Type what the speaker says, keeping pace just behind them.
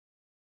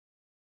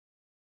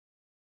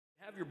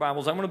Have your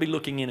Bibles. I'm going to be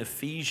looking in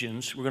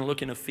Ephesians. We're going to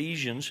look in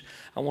Ephesians.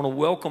 I want to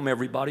welcome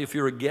everybody. If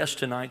you're a guest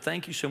tonight,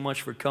 thank you so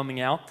much for coming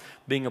out,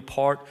 being a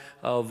part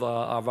of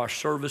our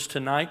service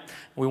tonight.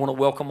 We want to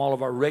welcome all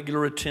of our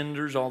regular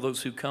attenders, all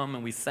those who come,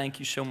 and we thank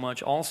you so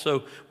much.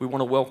 Also, we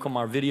want to welcome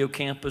our video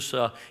campus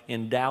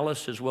in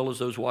Dallas, as well as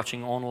those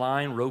watching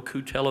online,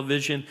 Roku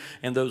television,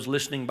 and those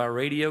listening by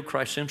radio.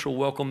 Christ Central,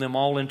 welcome them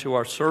all into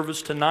our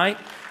service tonight.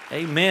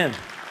 Amen.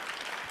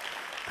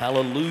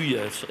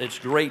 Hallelujah. It's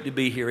great to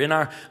be here. In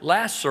our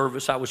last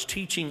service, I was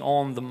teaching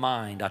on the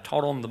mind. I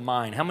taught on the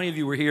mind. How many of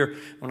you were here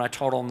when I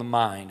taught on the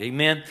mind?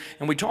 Amen.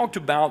 And we talked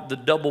about the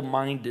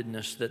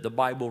double-mindedness that the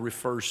Bible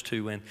refers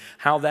to and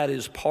how that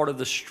is part of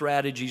the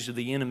strategies of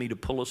the enemy to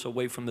pull us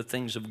away from the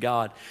things of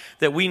God.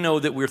 That we know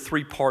that we're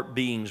three-part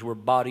beings. We're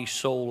body,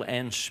 soul,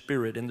 and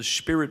spirit. And the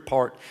spirit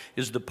part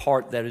is the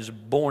part that is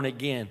born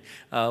again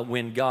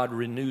when God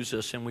renews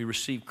us and we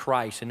receive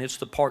Christ. And it's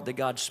the part that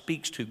God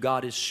speaks to.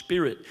 God is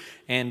spirit.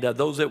 And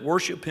those that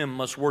worship Him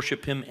must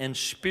worship Him in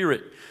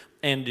spirit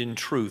and in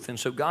truth. And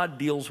so God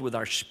deals with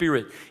our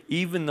spirit,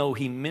 even though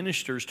He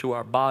ministers to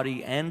our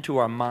body and to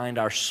our mind,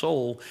 our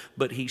soul,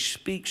 but He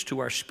speaks to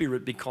our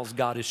spirit because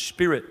God is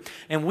spirit.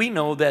 And we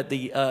know that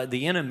the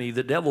enemy,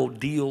 the devil,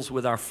 deals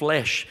with our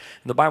flesh.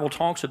 And the Bible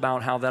talks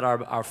about how that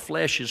our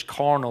flesh is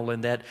carnal,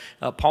 and that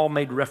Paul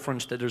made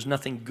reference that there's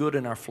nothing good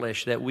in our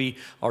flesh, that we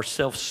are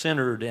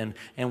self-centered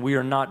and we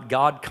are not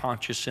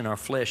God-conscious in our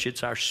flesh.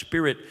 It's our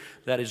spirit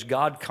that is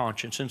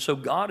God-conscious. And so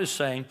God is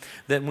saying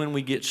that when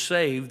we get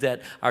saved,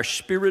 that our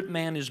spirit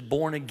man is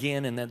born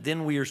again, and that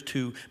then we are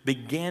to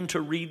begin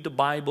to read the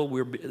Bible,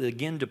 we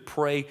begin to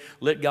pray,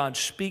 let God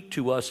speak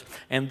to us,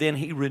 and then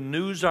He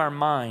renews our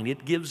mind.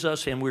 It gives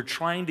us, and we're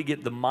trying to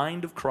get the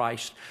mind of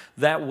Christ.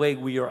 That way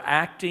we are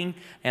acting,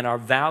 and our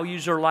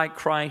values are like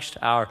Christ,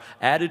 our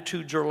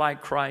attitudes are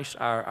like Christ,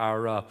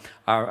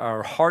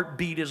 our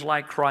heartbeat is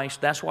like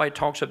Christ. That's why it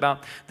talks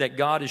about that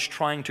God is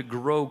trying to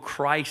grow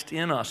Christ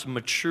in us,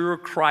 mature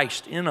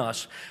Christ in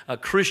us, a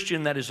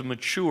Christian that is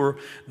mature,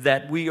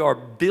 that we are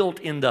built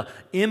in the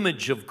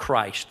image of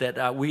Christ, that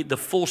the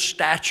full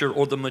stature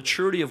or the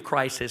maturity of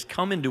Christ has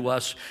come into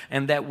us,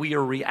 and that we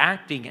are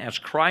reacting as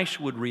Christ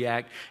would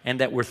react, and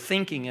that we're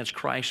thinking as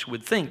Christ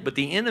would think. But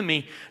the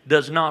enemy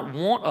does not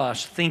want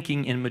us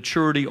thinking in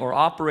maturity or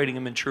operating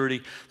in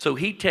maturity, so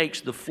he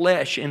takes the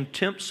flesh and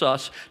tempts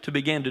us to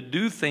begin to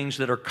do things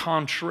that are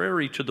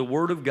contrary to the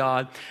Word of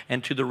God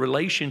and to the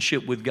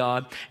relationship with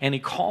God, and he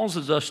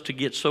causes us to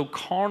get so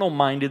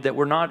carnal-minded that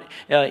we're not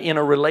in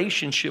a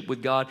relationship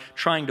with God,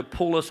 trying to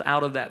pull us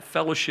out of that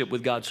fellowship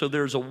with God. So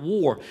there's a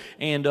war,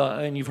 and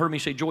you've heard me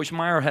say Joyce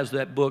Meyer has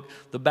that book,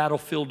 The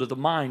Battlefield of the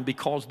Mind,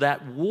 because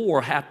that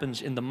war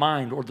happens in the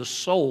mind or the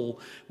soul,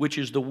 which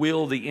is the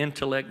will, the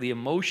intellect, the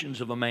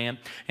emotions of a man,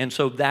 and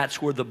so that's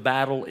where the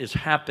battle is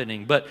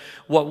happening. But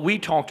what we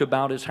talked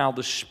about is how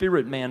the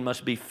spirit man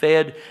must be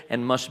fed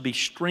and must be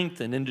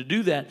strengthened, and to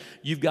do that,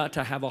 you've got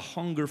to have a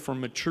hunger for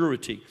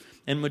maturity.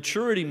 And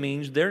maturity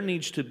means you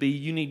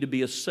need to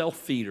be a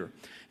self-feeder.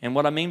 And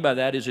what I mean by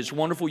that is it's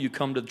wonderful you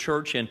come to the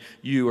church and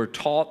you are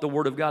taught the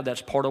Word of God.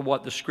 That's part of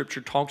what the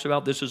Scripture talks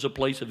about. This is a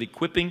place of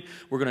equipping.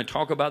 We're going to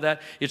talk about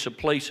that. It's a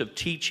place of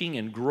teaching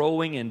and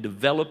growing and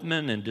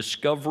development and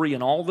discovery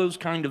and all those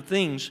kind of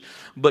things.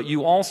 But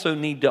you also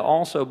need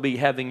to be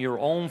having your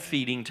own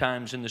feeding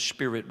times in the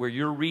Spirit, where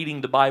you're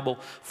reading the Bible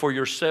for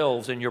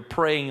yourselves and you're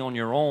praying on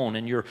your own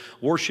and you're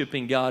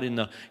worshiping God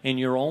in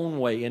your own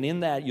way. And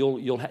in that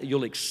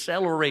you'll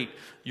accelerate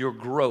your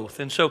growth.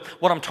 And so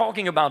what I'm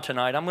talking about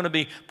tonight, I'm going to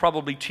be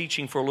probably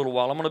teaching for a little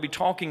while. I'm going to be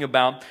talking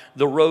about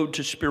the road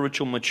to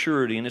spiritual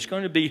maturity. And it's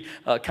going to be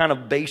kind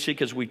of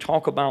basic as we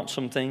talk about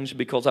some things,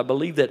 because I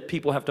believe that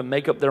people have to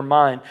make up their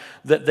mind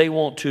that they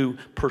want to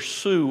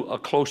pursue a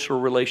closer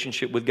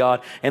relationship with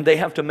God. And they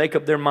have to make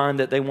up their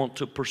mind that they want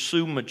to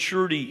pursue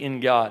maturity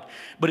in God.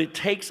 But it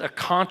takes a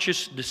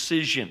conscious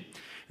decision.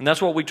 And that's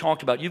what we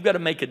talked about. You've got to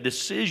make a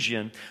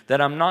decision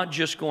that I'm not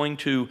just going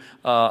to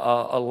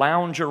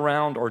lounge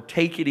around or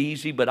take it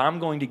easy, but I'm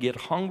going to get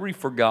hungry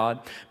for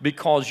God,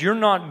 because you're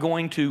not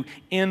going to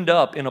end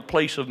up in a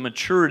place of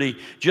maturity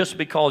just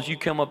because you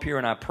come up here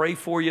and I pray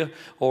for you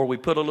or we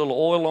put a little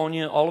oil on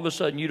you. All of a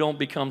sudden you don't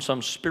become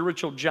some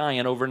spiritual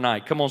giant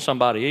overnight. Come on,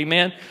 somebody.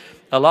 Amen.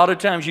 A lot of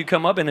times you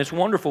come up and it's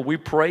wonderful. We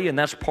pray and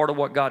that's part of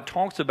what God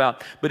talks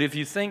about. But if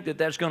you think that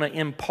that's going to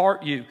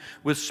impart you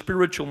with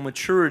spiritual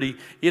maturity,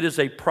 it is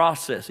a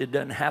process. It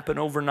doesn't happen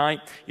overnight.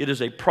 It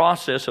is a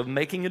process of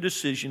making a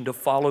decision to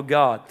follow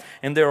God.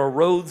 And there are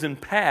roads and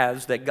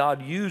paths that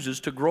God uses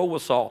to grow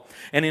us all.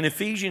 And in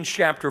Ephesians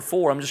chapter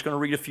 4, I'm just going to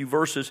read a few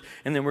verses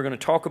and then we're going to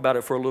talk about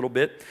it for a little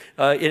bit.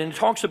 It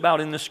talks about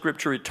in the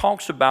scripture, it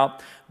talks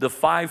about the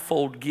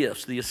fivefold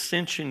gifts, the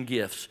ascension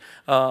gifts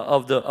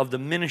of the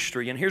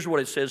ministry. And here's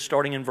what it says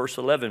starting in verse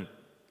 11.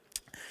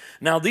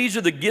 Now these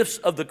are the gifts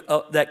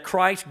that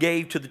Christ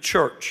gave to the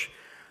church: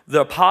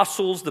 the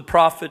apostles, the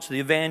prophets, the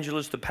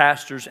evangelists, the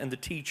pastors, and the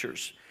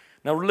teachers.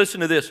 Now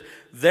listen to this.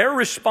 Their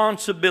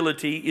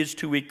responsibility is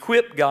to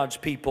equip God's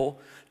people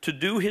to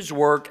do His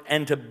work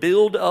and to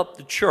build up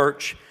the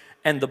church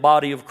and the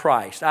body of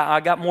Christ. I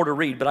got more to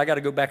read, but I got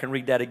to go back and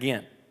read that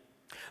again.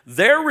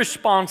 Their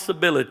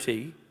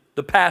responsibility,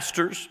 the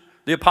pastors,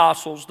 the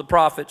apostles, the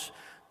prophets,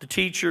 the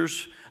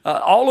teachers,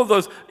 all of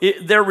those,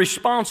 their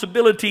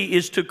responsibility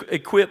is to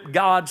equip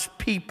God's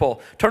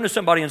people. Turn to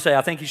somebody and say,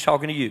 I think he's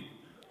talking to you.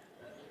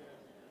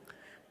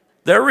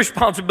 Their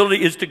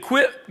responsibility is to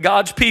equip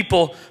God's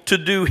people to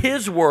do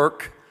his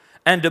work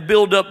and to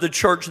build up the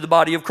church, the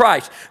body of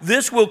Christ.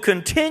 This will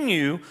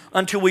continue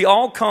until we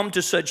all come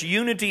to such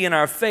unity in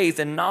our faith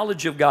and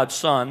knowledge of God's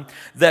Son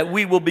that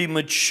we will be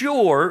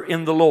mature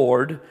in the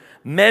Lord,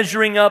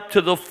 measuring up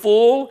to the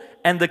full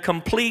and the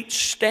complete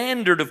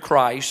standard of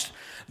Christ.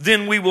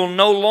 Then we will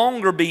no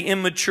longer be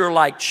immature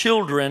like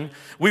children.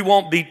 We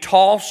won't be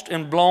tossed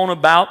and blown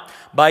about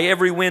by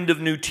every wind of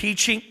new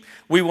teaching.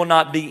 We will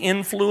not be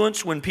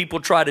influenced when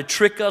people try to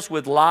trick us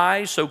with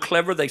lies so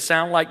clever they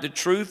sound like the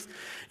truth.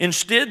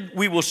 Instead,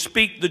 we will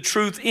speak the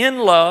truth in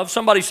love.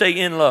 Somebody say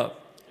in love.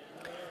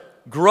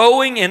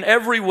 Growing in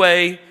every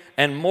way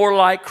and more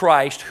like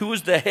Christ, who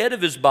is the head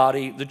of his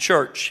body, the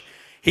church.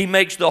 He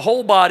makes the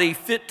whole body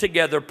fit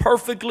together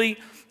perfectly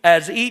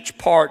as each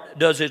part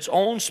does its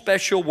own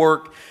special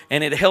work,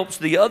 and it helps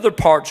the other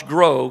parts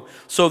grow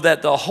so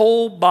that the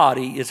whole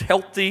body is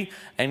healthy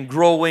and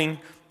growing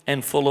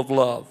and full of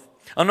love.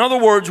 In other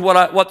words,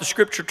 what the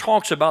scripture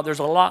talks about, there's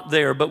a lot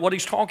there, but what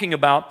he's talking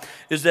about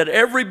is that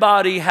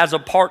everybody has a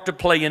part to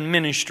play in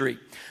ministry.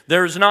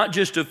 There's not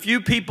just a few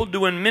people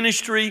doing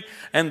ministry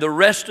and the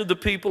rest of the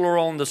people are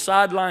on the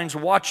sidelines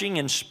watching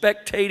and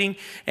spectating,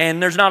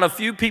 and there's not a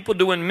few people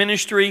doing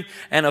ministry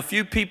and a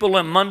few people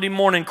in Monday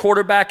morning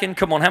quarterbacking.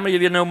 Come on, how many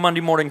of you know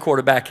Monday morning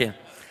quarterbacking?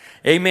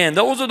 Amen.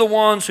 Those are the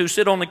ones who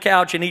sit on the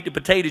couch and eat the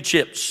potato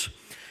chips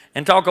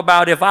and talk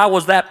about, if I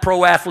was that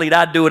pro athlete,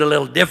 I'd do it a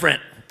little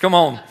different. Come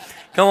on.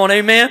 Come on,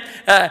 amen?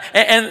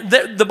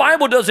 The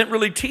Bible doesn't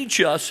really teach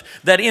us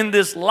that in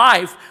this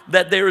life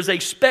that there is a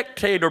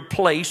spectator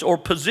place or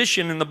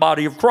position in the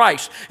body of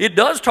Christ. It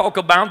does talk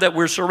about that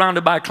we're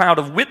surrounded by a cloud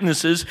of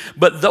witnesses,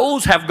 but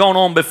those have gone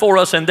on before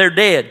us and they're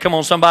dead. Come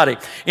on, somebody.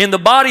 In the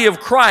body of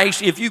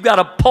Christ, if you got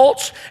a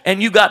pulse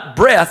and you got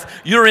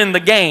breath, you're in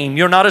the game.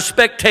 You're not a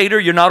spectator.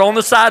 You're not on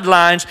the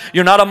sidelines.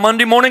 You're not a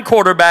Monday morning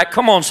quarterback.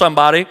 Come on,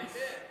 somebody.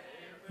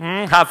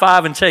 High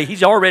five and say,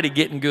 he's already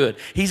getting good.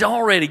 He's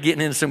already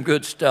getting into some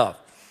good stuff.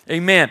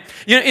 Amen.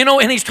 You know,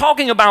 and he's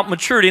talking about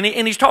maturity,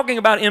 and he's talking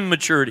about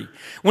immaturity.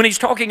 When he's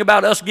talking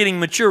about us getting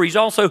mature, he's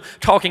also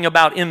talking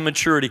about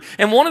immaturity.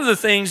 And one of the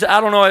things, I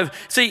don't know,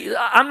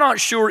 I'm not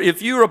sure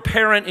if you're a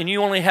parent and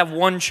you only have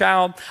one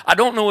child, I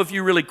don't know if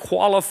you really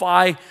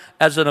qualify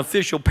as an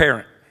official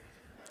parent.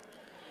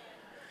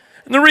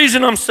 And the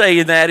reason I'm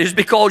saying that is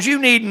because you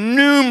need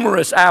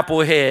numerous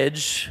apple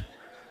heads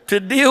to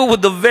deal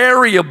with the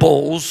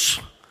variables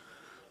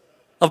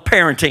of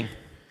parenting.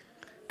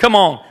 Come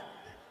on.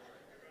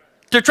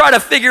 To try to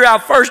figure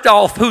out, first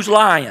off, who's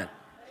lying.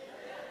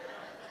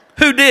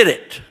 Who did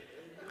it?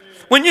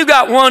 When you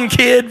got one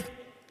kid,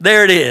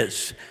 there it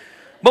is.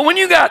 But when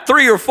you got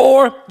 3 or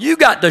 4, you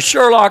got to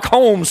Sherlock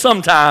Holmes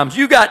sometimes.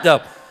 You got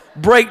to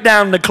break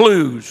down the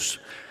clues.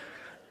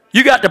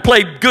 You got to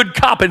play good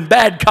cop and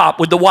bad cop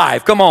with the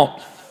wife. Come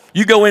on.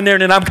 You go in there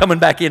and then I'm coming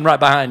back in right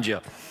behind you.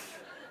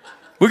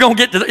 We're going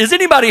to get to, is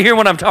anybody here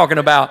what I'm talking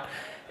about?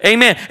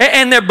 Amen.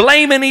 And they're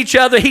blaming each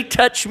other. He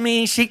touched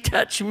me. She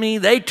touched me.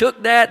 They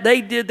took that. They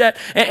did that.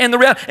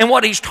 And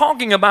what he's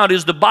talking about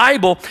is the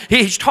Bible.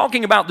 He's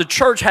talking about the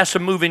church has to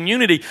move in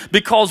unity,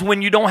 because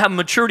when you don't have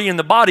maturity in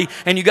the body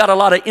and you got a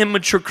lot of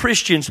immature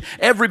Christians,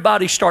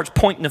 everybody starts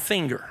pointing the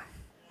finger.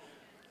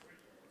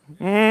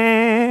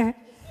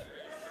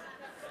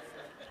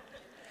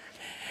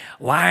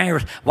 Why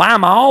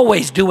am I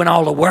always doing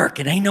all the work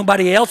and ain't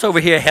nobody else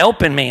over here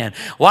helping me? And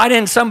why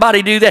didn't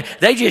somebody do that?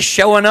 They just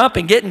showing up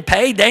and getting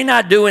paid. They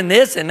not doing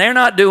this and they're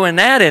not doing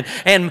that.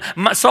 And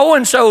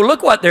so-and-so,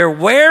 look what they're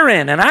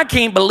wearing. And I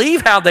can't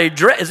believe how they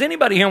dress. Is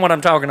anybody hearing what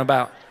I'm talking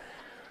about?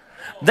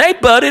 They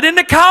butted in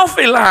the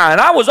coffee line.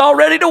 I was all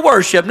ready to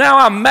worship. Now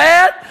I'm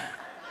mad.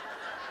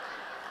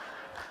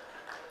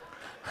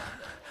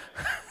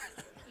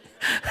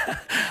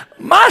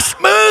 My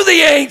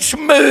smoothie ain't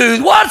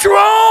smooth. What's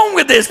wrong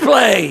with this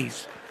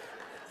place?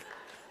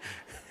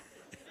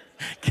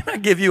 Can I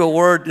give you a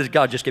word? Does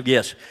God just give?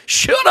 Yes.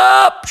 Shut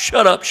up,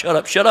 shut up, shut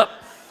up, shut up.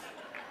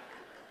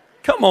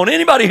 Come on,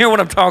 anybody hear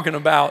what I'm talking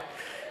about?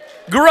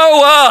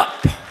 Grow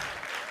up.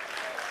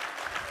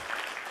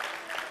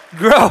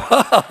 Grow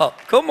up.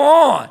 Come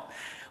on.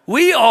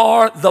 We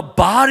are the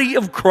body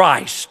of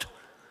Christ.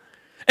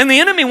 And the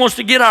enemy wants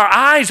to get our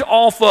eyes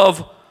off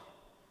of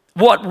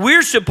what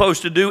we're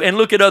supposed to do and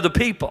look at other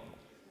people.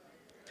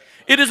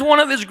 It is one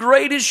of his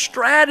greatest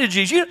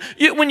strategies.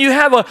 When you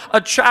have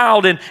a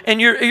child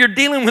and you're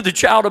dealing with the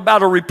child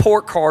about a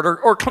report card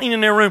or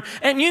cleaning their room,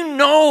 and you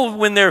know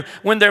when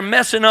they're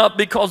messing up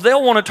because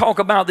they'll want to talk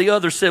about the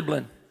other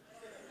sibling.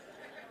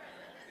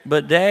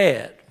 But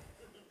Dad,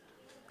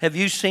 have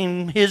you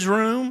seen his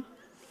room?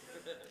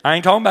 I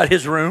ain't talking about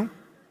his room.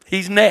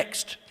 He's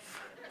next.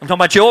 I'm talking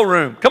about your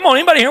room. Come on,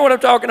 anybody hear what I'm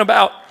talking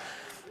about?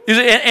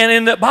 And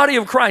in the body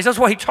of Christ, that's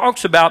why he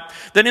talks about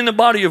that in the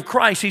body of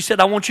Christ, he said,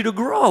 I want you to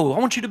grow. I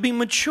want you to be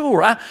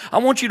mature. I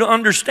want you to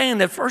understand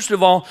that, first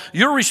of all,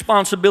 your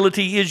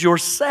responsibility is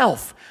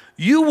yourself.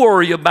 You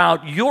worry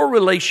about your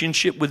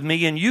relationship with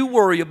me, and you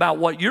worry about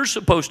what you're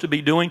supposed to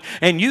be doing,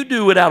 and you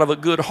do it out of a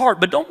good heart.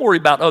 But don't worry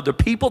about other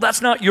people.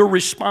 That's not your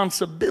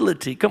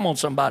responsibility. Come on,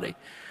 somebody.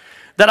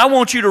 That I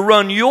want you to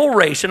run your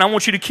race, and I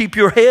want you to keep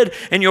your head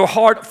and your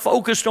heart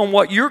focused on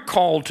what you're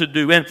called to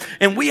do.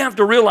 And we have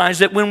to realize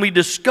that when we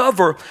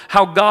discover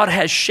how God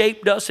has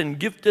shaped us and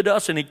gifted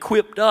us and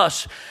equipped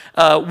us,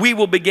 we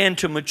will begin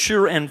to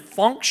mature and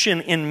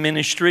function in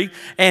ministry.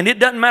 And it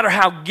doesn't matter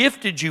how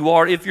gifted you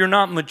are. If you're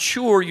not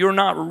mature, you're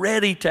not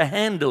ready to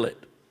handle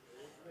it.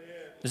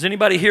 Is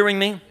anybody hearing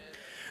me?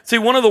 See,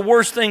 one of the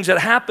worst things that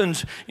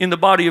happens in the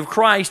body of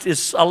Christ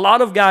is a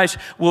lot of guys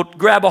will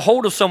grab a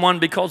hold of someone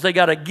because they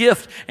got a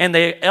gift and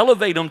they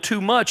elevate them too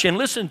much. And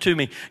listen to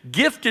me,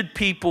 gifted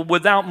people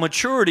without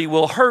maturity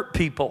will hurt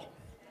people.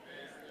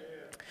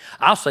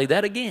 I'll say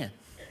that again.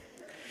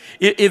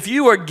 If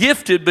you are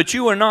gifted but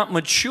you are not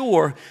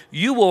mature,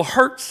 you will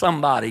hurt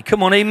somebody.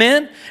 Come on,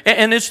 amen?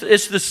 And it's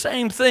the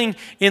same thing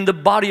in the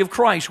body of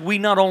Christ. We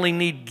not only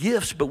need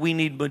gifts, but we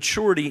need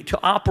maturity to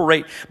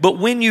operate. But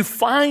when you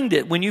find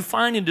it, when you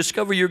find and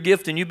discover your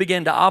gift and you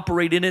begin to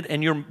operate in it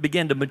and you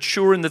begin to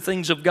mature in the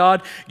things of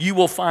God, you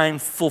will find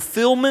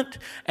fulfillment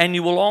and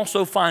you will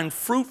also find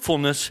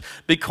fruitfulness,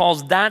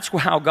 because that's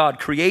how God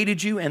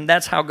created you and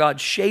that's how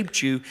God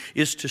shaped you,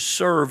 is to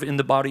serve in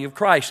the body of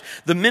Christ.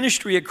 The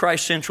ministry at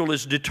Christ Central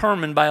is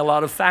determined by a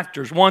lot of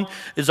factors. One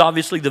is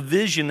obviously the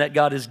vision that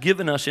God has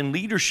given us in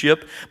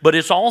leadership, but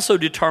it's also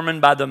determined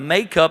by the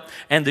makeup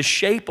and the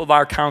shape of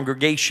our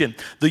congregation.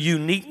 The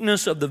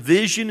uniqueness of the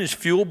vision is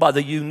fueled by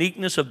the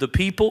uniqueness of the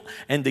people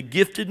and the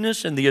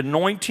giftedness and the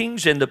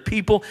anointings and the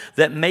people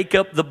that make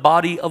up the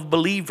body of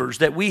believers.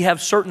 That we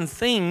have certain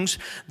things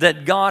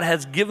that God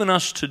has given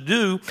us to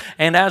do,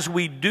 and as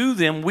we do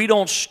them, we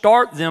don't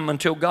start them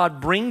until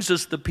God brings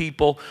us the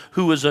people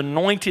who is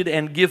anointed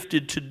and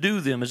gifted to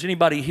do them. Is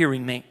anybody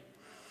hearing me?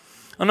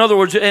 In other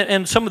words,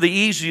 and some of the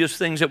easiest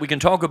things that we can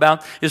talk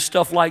about is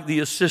stuff like the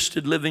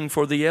assisted living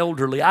for the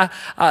elderly.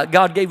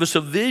 God gave us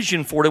a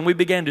vision for it, and we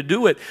began to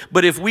do it.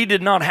 But if we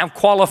did not have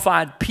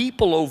qualified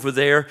people over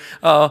there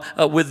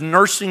with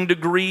nursing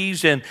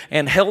degrees and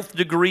health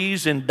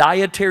degrees and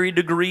dietary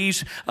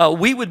degrees,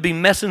 we would be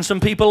messing some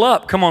people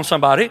up. Come on,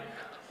 somebody.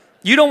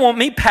 You don't want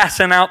me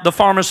passing out the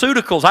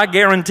pharmaceuticals. I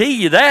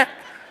guarantee you that.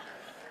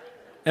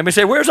 And we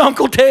say, where's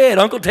Uncle Ted?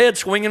 Uncle Ted's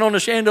swinging on the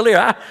chandelier.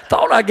 I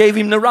thought I gave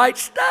him the right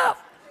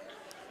stuff.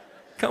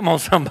 Come on,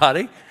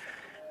 somebody.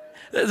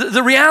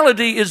 The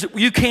reality is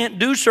you can't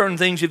do certain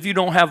things if you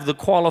don't have the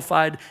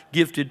qualified,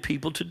 gifted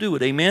people to do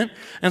it. Amen?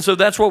 And so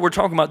that's what we're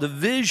talking about. The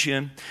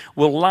vision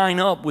will line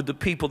up with the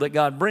people that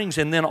God brings.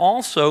 And then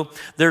also,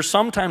 there's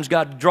sometimes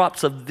God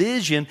drops a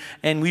vision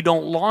and we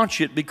don't launch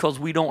it because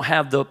we don't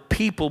have the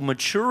people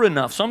mature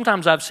enough.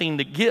 Sometimes I've seen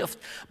the gift,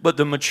 but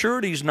the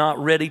maturity is not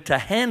ready to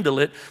handle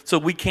it, so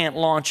we can't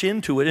launch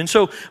into it. And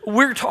so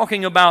we're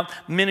talking about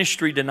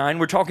ministry tonight.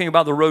 We're talking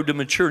about the road to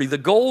maturity. The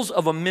goals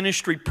of a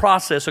ministry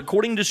process,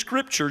 according to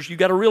Scripture, you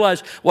got to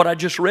realize what I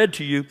just read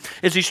to you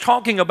is he's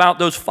talking about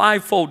those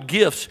fivefold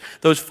gifts,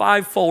 those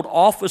fivefold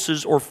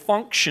offices or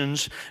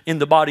functions in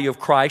the body of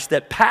Christ,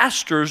 that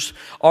pastors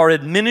are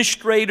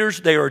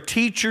administrators, they are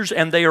teachers,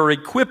 and they are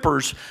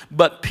equippers,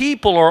 but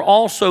people are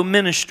also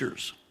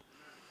ministers.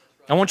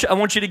 I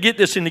want you to get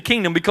this in the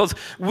kingdom, because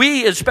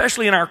we,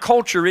 especially in our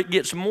culture, it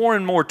gets more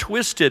and more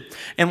twisted.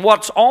 And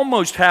what's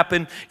almost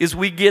happened is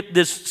we get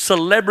this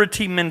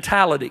celebrity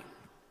mentality.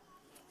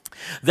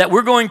 That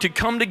we're going to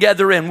come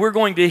together and we're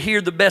going to hear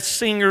the best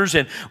singers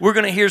and we're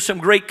going to hear some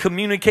great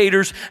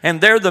communicators,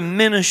 and they're the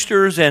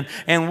ministers, and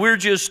we're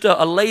just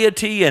a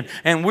laity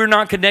and we're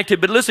not connected.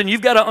 But listen,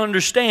 you've got to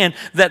understand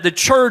that the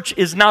church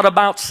is not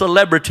about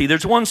celebrity.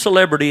 There's one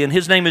celebrity, and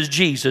his name is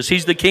Jesus.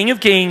 He's the King of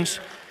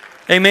Kings.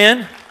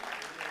 Amen.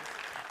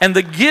 And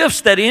the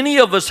gifts that any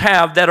of us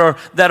have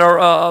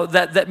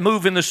that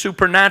move in the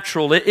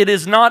supernatural, it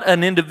is not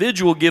an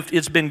individual gift.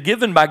 It's been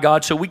given by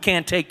God, so we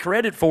can't take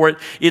credit for it.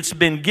 It's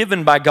been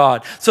given by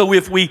God. So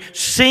if we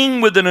sing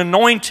with an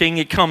anointing,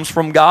 it comes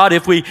from God.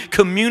 If we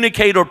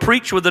communicate or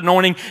preach with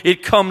anointing,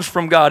 it comes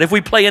from God. If we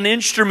play an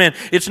instrument,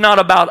 it's not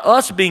about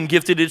us being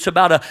gifted. It's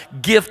about a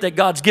gift that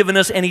God's given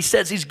us, and He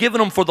says He's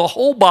given them for the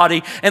whole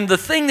body. And the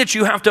thing that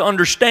you have to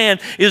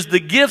understand is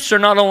the gifts are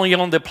not only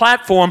on the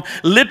platform.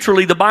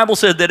 Literally, the Bible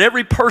says that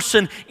every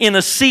person in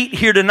a seat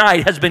here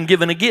tonight has been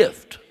given a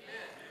gift.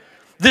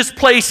 This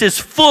place is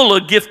full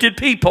of gifted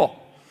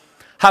people.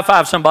 High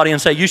five somebody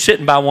and say, you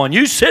sitting by one.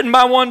 You sitting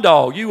by one,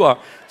 dog. You are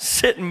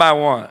sitting by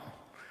one.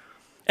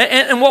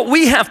 And what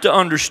we have to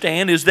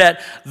understand is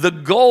that the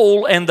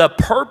goal and the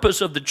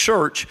purpose of the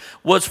church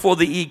was for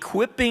the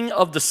equipping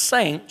of the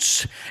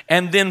saints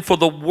and then for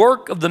the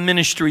work of the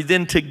ministry.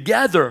 Then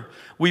together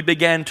we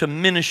began to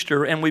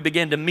minister and we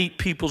began to meet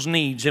people's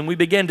needs and we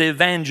began to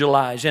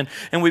evangelize and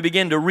we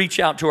began to reach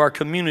out to our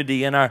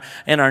community and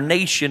our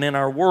nation and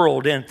our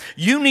world. And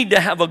you need to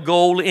have a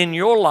goal in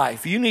your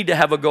life. You need to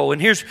have a goal.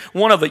 And here's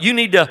one of it. You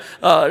need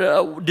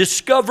to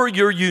discover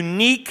your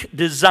unique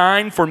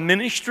design for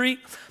ministry.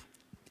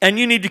 And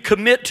you need to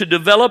commit to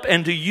develop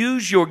and to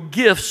use your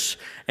gifts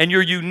and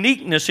your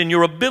uniqueness and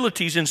your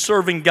abilities in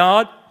serving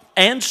God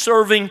and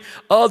serving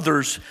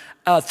others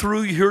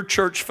through your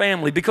church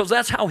family, because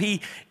that's how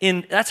he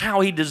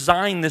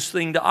designed this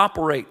thing to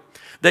operate.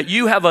 That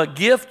you have a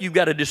gift, you've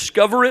got to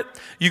discover it,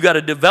 you've got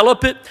to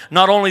develop it,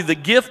 not only the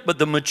gift, but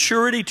the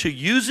maturity to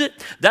use it.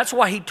 That's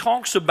why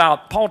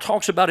Paul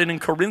talks about it in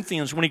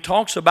Corinthians when he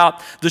talks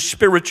about the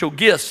spiritual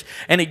gifts.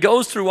 And he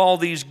goes through all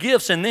these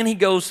gifts, and then he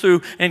goes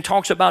through and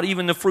talks about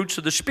even the fruits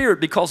of the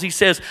Spirit, because he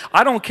says,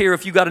 I don't care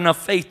if you got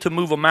enough faith to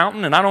move a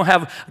mountain, and I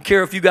don't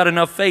care if you got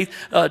enough faith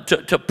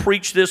to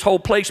preach this whole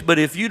place, but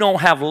if you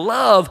don't have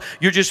love,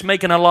 you're just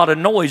making a lot of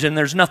noise, and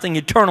there's nothing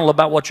eternal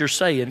about what you're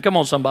saying. Come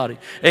on, somebody.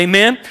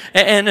 Amen?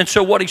 And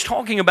so what he's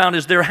talking about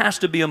is there has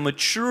to be a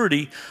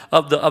maturity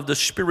of the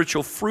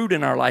spiritual fruit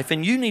in our life.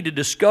 And you need to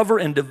discover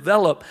and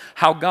develop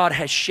how God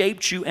has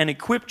shaped you and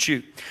equipped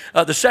you.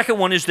 The second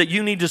one is that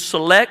you need to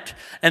select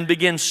and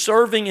begin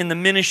serving in the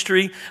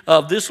ministry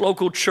of this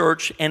local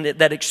church, and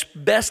that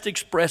best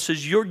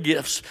expresses your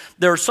gifts.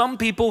 There are some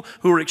people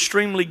who are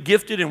extremely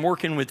gifted in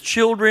working with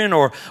children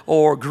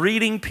or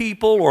greeting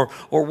people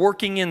or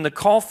working in the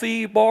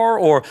coffee bar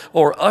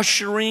or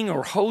ushering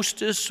or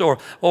hostess or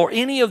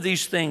any of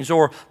these things,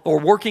 or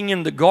working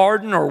in the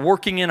garden, or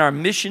working in our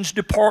missions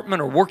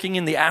department, or working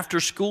in the after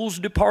schools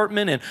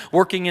department, and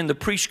working in the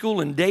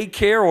preschool and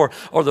daycare,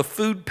 or the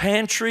food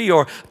pantry,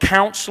 or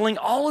counseling.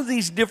 All of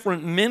these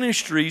different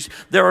ministries,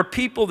 there are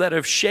people that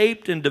have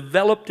shaped and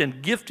developed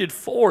and gifted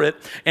for it,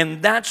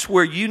 and that's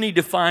where you need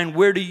to find,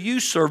 where do you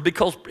serve?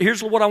 Because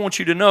here's what I want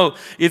you to know.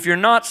 If you're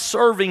not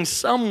serving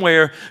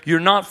somewhere, you're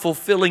not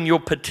fulfilling your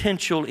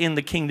potential in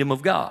the kingdom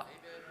of God.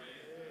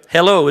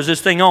 Hello, is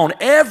this thing on?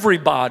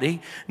 Everybody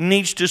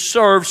needs to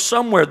serve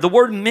somewhere. The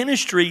word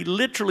ministry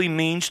literally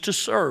means to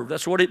serve.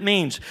 That's what it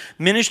means.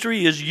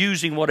 Ministry is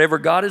using whatever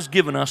God has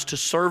given us to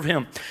serve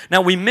Him.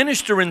 Now, we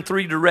minister in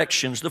three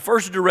directions. The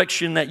first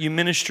direction that you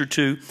minister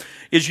to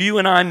is you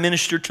and I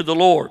minister to the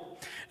Lord.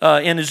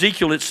 In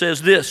Ezekiel, it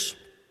says this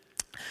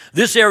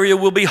area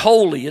will be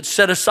holy. It's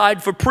set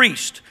aside for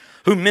priests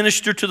who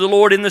minister to the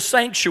Lord in the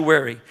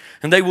sanctuary,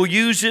 and they will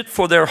use it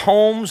for their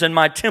homes, and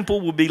my temple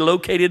will be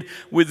located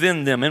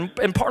within them.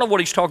 And part of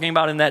what he's talking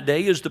about in that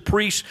day is the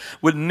priests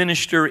would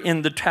minister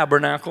in the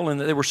tabernacle,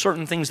 and there were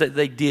certain things that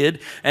they did,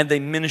 and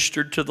they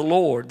ministered to the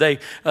Lord. The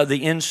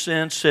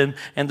incense and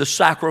the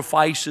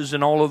sacrifices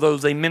and all of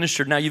those, they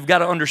ministered. Now, you've got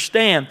to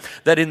understand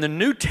that in the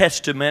New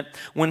Testament,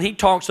 when he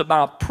talks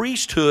about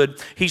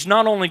priesthood, he's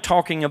not only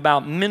talking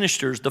about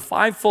ministers. The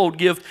fivefold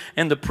gift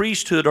and the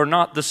priesthood are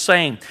not the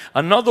same.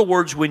 In other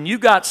words, when you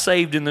got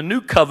saved in the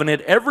new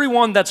covenant,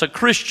 everyone that's a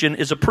Christian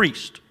is a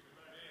priest.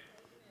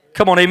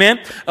 Come on, amen?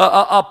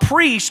 A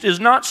priest is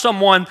not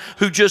someone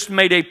who just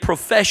made a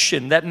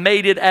profession, that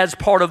made it as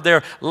part of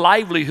their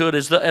livelihood,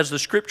 as the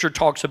scripture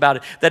talks about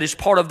it, that is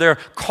part of their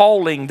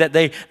calling, that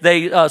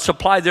they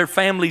supply their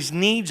family's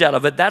needs out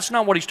of it. That's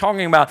not what he's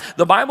talking about.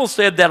 The Bible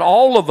said that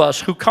all of us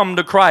who come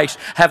to Christ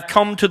have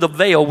come to the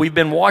veil. We've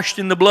been washed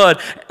in the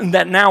blood, and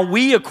that now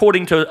we,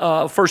 according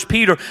to 1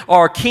 Peter,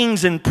 are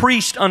kings and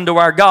priests unto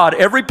our God.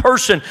 Every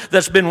person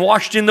that's been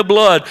washed in the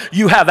blood,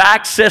 you have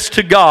access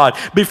to God.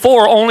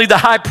 Before, only the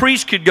high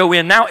priest could go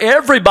in. Now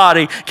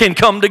everybody can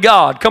come to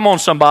God. Come on,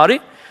 somebody.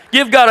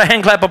 Give God a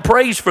hand clap of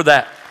praise for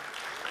that.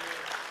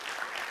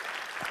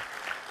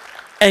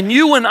 And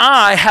you and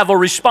I have a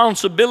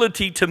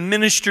responsibility to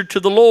minister to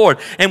the Lord.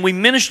 And we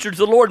minister to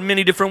the Lord in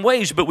many different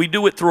ways, but we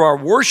do it through our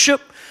worship.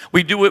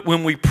 We do it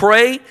when we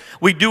pray.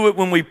 We do it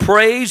when we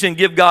praise and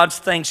give God's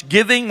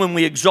thanksgiving, when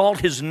we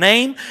exalt His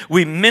name.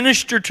 We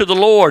minister to the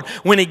Lord.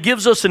 When He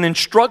gives us an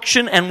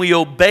instruction and we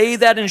obey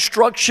that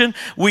instruction,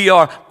 we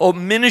are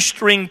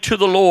ministering to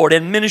the Lord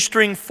and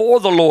ministering for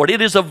the Lord.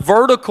 It is a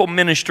vertical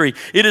ministry.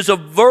 It is a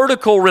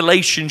vertical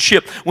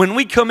relationship. When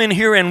we come in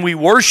here and we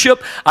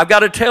worship, I've got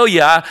to tell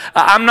you,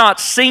 I'm not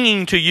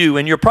singing to you,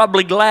 and you're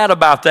probably glad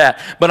about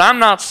that, but I'm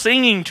not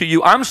singing to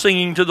you. I'm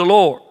singing to the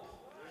Lord.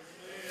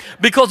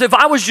 Because if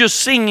I was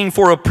just singing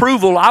for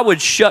approval, I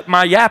would shut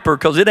my yapper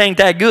because it ain't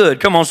that good.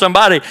 Come on,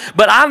 somebody.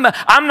 But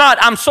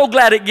I'm so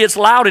glad it gets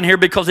loud in here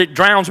because it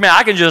drowns me out.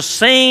 I can just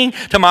sing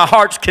to my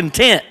heart's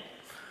content.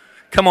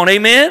 Come on,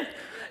 amen?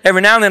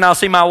 Every now and then I'll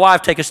see my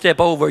wife take a step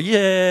over.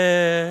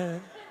 Yeah.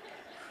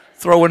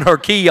 Throwing her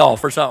key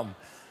off or something.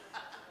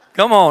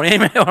 Come on,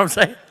 amen, what I'm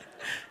saying?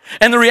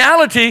 And the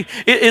reality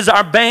is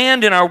our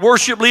band and our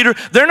worship leader,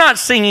 they're not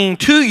singing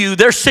to you,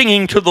 they're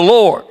singing to the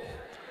Lord.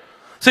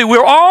 See,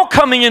 we're all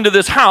coming into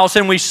this house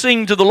and we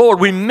sing to the Lord.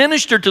 We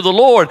minister to the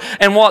Lord.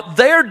 And what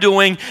they're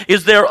doing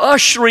is they're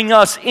ushering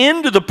us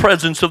into the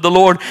presence of the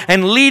Lord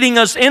and leading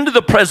us into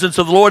the presence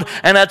of the Lord.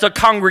 And as a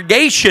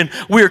congregation,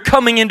 we're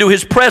coming into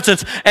His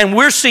presence and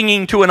we're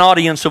singing to an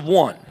audience of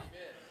one.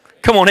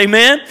 Come on,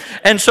 amen?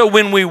 And so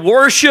when we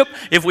worship,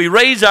 if we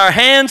raise our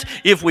hands,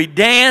 if we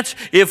dance,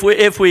 if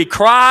we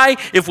cry,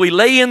 if we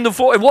lay in the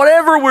floor,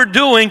 whatever we're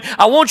doing,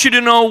 I want you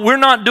to know we're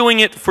not doing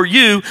it for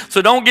you,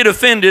 so don't get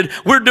offended.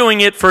 We're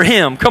doing it for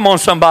Him. Come on,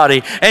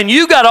 somebody. And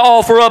you got to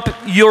offer up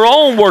your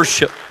own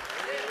worship.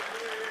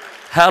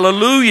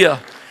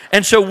 Hallelujah.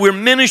 And so we're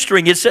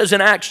ministering. It says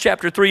in Acts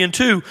chapter 3 and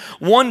 2,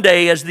 one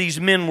day as these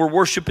men were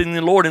worshiping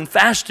the Lord and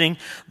fasting,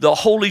 the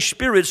Holy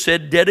Spirit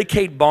said,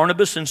 dedicate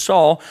Barnabas and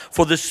Saul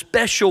for the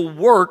special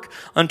work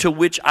unto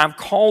which I've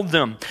called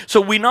them.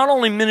 So we not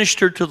only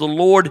minister to the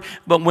Lord,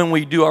 but when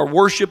we do our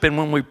worship and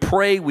when we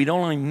pray, we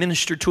don't only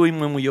minister to Him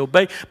when we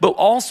obey, but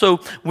also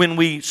when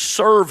we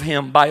serve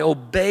Him by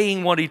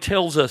obeying what He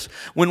tells us.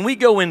 When we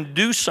go and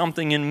do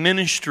something in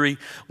ministry,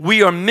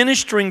 we are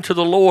ministering to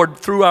the Lord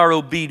through our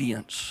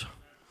obedience.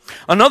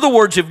 In other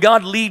words, if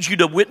God leads you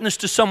to witness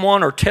to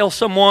someone or tell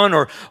someone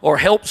or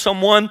help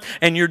someone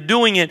and you're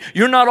doing it,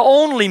 you're not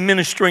only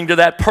ministering to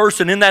that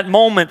person in that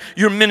moment,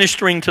 you're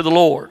ministering to the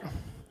Lord.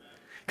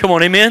 Come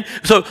on, amen?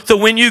 So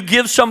when you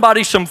give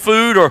somebody some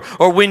food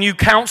or when you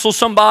counsel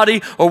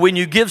somebody or when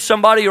you give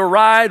somebody a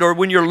ride or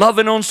when you're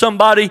loving on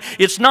somebody,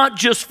 it's not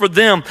just for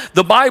them.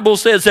 The Bible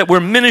says that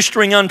we're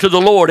ministering unto the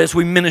Lord as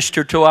we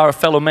minister to our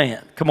fellow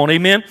man. Come on,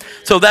 amen?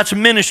 So that's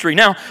ministry.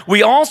 Now,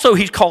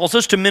 He calls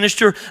us to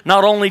minister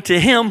not only to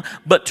Him,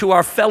 but to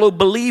our fellow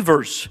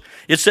believers.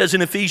 It says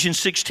in Ephesians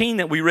 16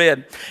 that we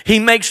read, He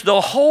makes the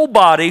whole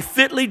body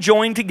fitly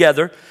joined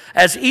together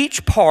as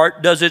each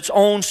part does its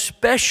own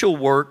special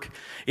work.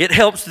 It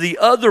helps the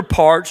other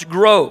parts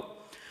grow.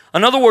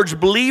 In other words,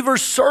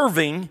 believers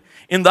serving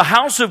in the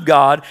house of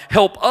God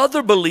help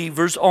other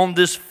believers on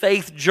this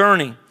faith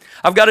journey.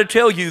 I've got to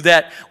tell you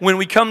that when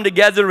we come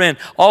together and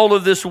all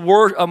of this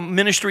work,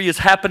 ministry is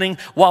happening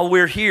while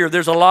we're here,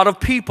 there's a lot of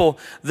people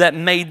that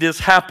made this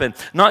happen.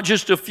 Not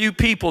just a few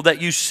people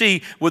that you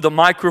see with a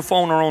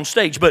microphone or on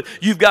stage, but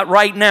you've got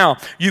right now,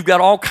 you've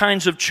got all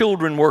kinds of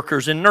children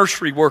workers and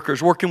nursery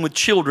workers working with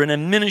children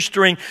and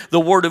ministering the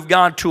Word of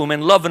God to them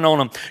and loving on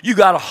them. You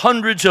got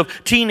hundreds of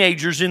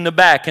teenagers in the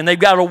back and they've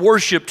got a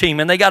worship team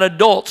and they got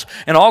adults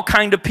and all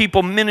kinds of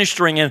people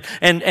ministering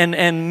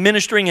and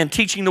ministering and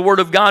teaching the Word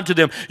of God to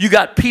them. You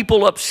got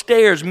people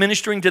upstairs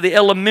ministering to the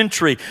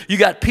elementary. You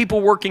got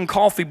people working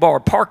coffee bar,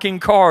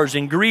 parking cars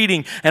and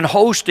greeting and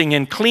hosting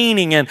and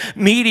cleaning and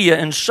media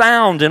and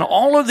sound and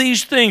all of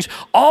these things.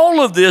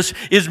 All of this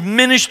is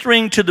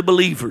ministering to the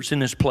believers in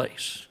this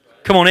place.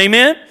 Come on,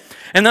 amen?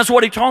 And that's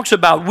what he talks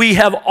about. We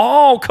have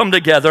all come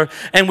together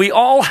and we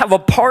all have a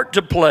part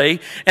to play,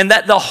 and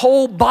that the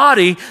whole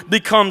body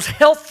becomes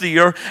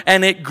healthier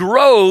and it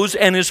grows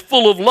and is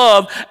full of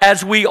love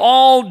as we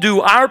all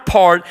do our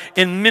part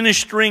in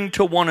ministering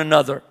to one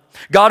another.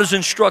 God is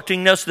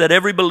instructing us that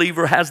every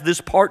believer has this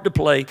part to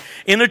play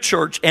in a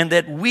church and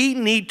that we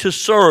need to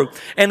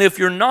serve. And if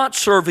you're not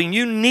serving,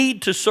 you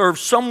need to serve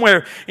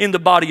somewhere in the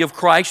body of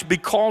Christ,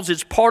 because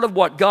it's part of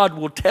what God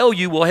will tell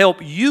you will help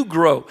you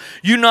grow.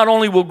 You not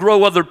only will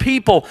grow other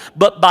people,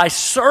 but by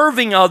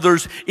serving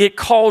others, it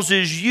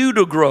causes you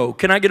to grow.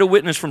 Can I get a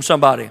witness from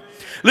somebody?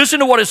 Listen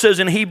to what it says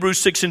in Hebrews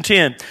 6 and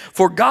 10.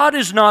 For God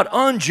is not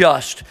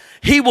unjust.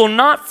 He will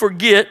not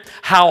forget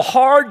how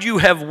hard you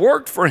have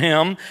worked for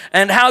Him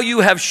and how you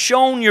have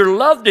shown your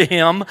love to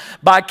Him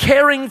by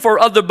caring for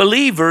other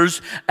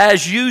believers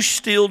as you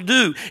still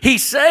do.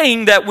 He's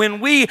saying that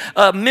when we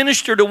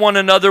minister to one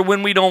another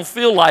when we don't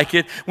feel like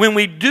it, when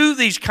we do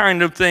these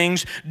kind of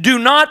things, do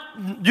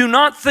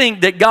not think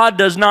that God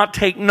does not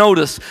take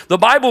notice. The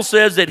Bible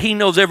says that He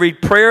knows every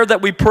prayer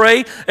that we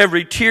pray,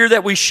 every tear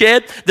that we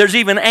shed. There's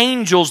even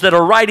angels that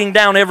are writing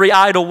down every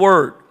idle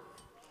word.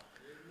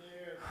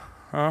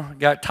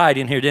 Got tight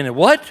in here, didn't it?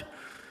 What?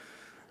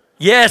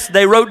 Yes,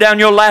 they wrote down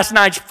your last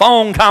night's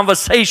phone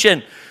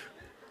conversation.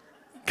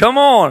 Come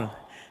on.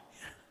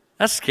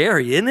 That's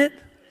scary, isn't it?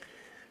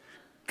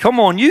 Come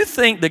on, you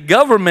think the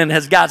government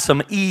has got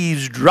some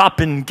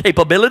eavesdropping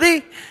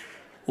capability?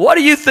 What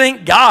do you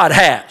think God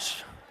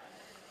has?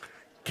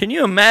 Can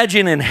you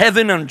imagine in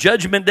heaven on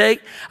Judgment Day?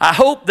 I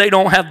hope they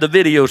don't have the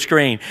video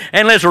screen.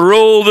 And let's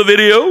roll the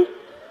video.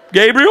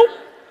 Gabriel,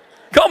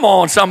 come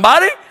on,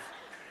 somebody.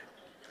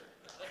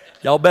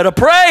 Y'all better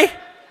pray.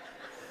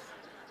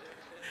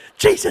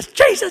 Jesus,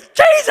 Jesus,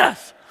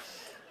 Jesus.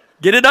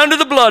 Get it under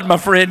the blood, my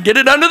friend. Get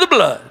it under the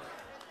blood.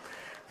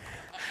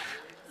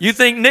 You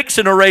think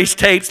Nixon erased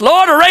tapes.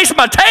 Lord, erase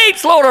my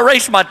tapes. Lord,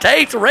 erase my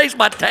tapes. Erase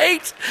my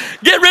tapes.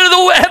 Get rid of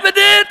the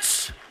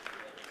evidence.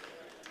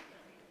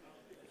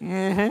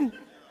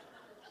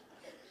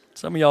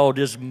 Some of y'all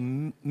just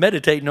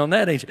meditating on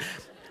that, ain't you?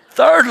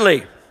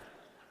 Thirdly,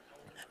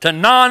 to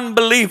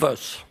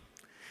non-believers.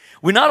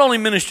 We not only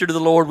minister to the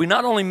Lord, we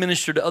not only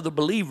minister to other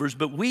believers,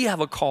 but we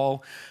have a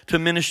call to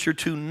minister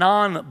to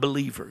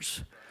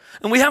non-believers.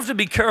 And we have to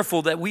be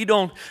careful that we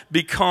don't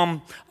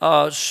become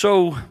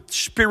so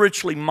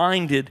spiritually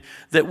minded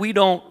that we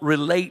don't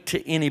relate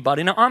to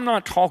anybody. Now, I'm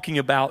not talking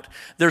about,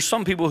 there's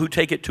some people who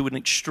take it to an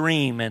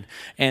extreme,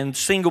 and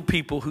single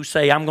people who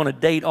say, I'm going to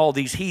date all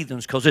these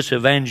heathens because it's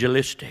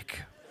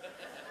evangelistic.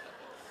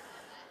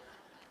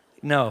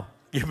 No.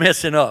 You're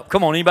messing up.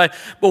 Come on, anybody?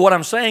 But what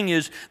I'm saying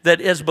is that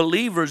as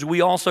believers,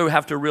 we also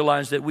have to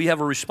realize that we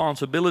have a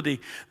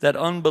responsibility that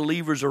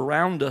unbelievers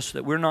around us,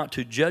 that we're not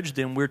to judge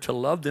them, we're to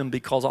love them,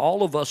 because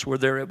all of us were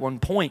there at one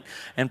point.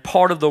 And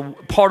part of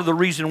the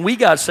reason we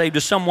got saved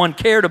is someone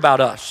cared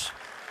about us.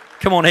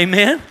 Come on,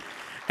 amen?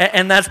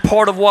 And that's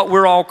part of what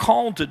we're all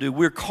called to do.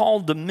 We're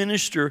called to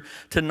minister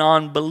to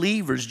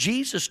non-believers.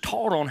 Jesus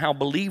taught on how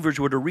believers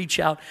were to reach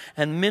out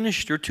and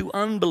minister to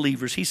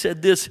unbelievers. He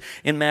said this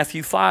in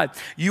Matthew 5,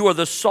 "You are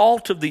the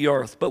salt of the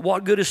earth, but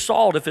what good is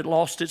salt if it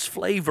lost its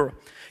flavor?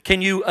 Can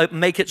you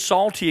make it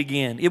salty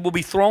again? It will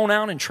be thrown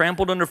out and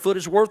trampled underfoot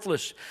as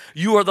worthless.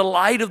 You are the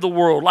light of the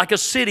world, like a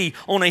city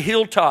on a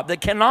hilltop that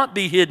cannot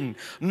be hidden.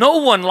 No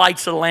one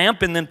lights a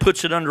lamp and then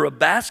puts it under a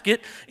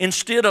basket.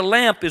 Instead, a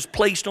lamp is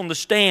placed on the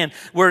stand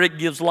where it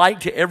gives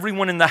light to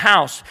everyone in the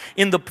house.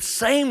 In the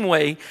same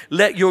way,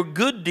 let your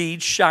good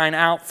deeds shine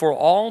out for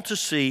all to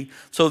see,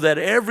 so that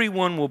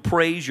everyone will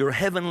praise your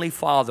heavenly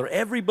Father."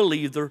 Every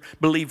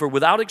believer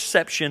without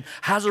exception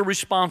has a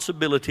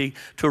responsibility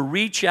to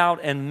reach out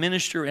and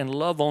minister and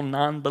love on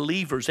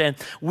non-believers. And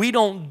we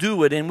don't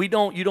do it, and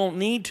you don't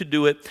need to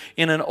do it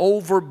in an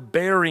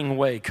overbearing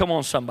way. Come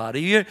on,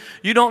 somebody.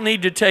 You don't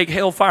need to take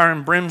hellfire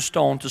and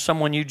brimstone to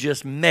someone you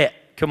just met.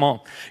 Come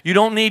on. You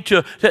don't need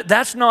to.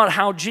 That's not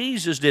how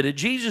Jesus did it.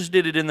 Jesus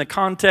did it in the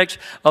context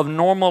of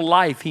normal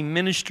life. He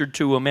ministered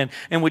to them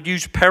and would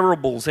use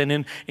parables,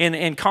 and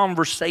in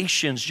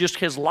conversations, just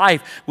his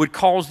life would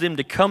cause them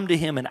to come to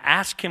him and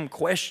ask him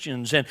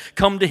questions, and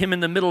come to him in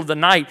the middle of the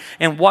night.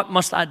 And what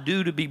must I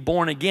do to be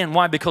born again?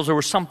 Why? Because there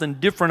was something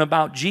different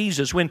about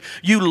Jesus. When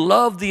you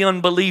love the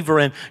unbeliever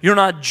and you're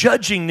not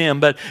judging them,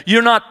 but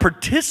you're not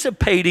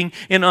participating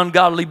in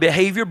ungodly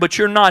behavior, but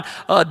you're not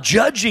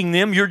judging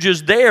them. You're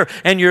just there.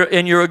 And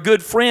you're a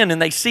good friend, and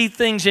they see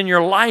things in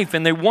your life,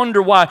 and they wonder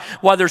why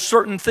there's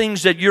certain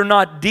things that you're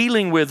not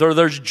dealing with, or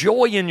there's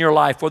joy in your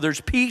life, or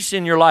there's peace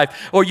in your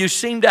life, or you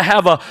seem to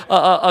have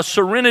a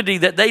serenity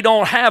that they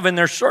don't have, and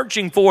they're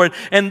searching for it,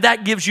 and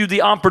that gives you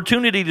the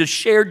opportunity to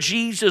share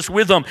Jesus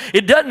with them.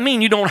 It doesn't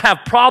mean you don't have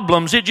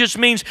problems. It just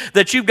means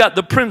that you've got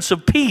the Prince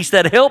of Peace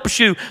that helps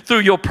you through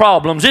your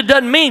problems. It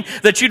doesn't mean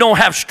that you don't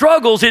have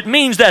struggles. It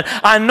means that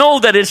I know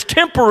that it's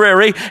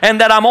temporary, and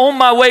that I'm on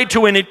my way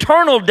to an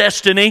eternal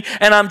destiny,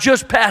 and I'm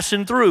just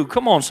passing through.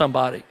 Come on,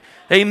 somebody.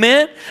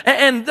 Amen?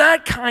 And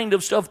that kind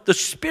of stuff, the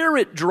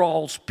Spirit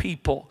draws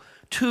people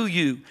to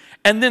you.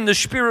 And then the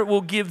Spirit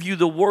will give you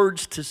the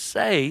words to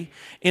say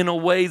in a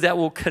way that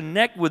will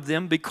connect with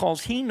them,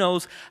 because He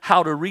knows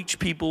how to reach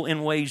people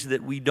in ways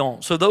that we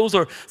don't. So those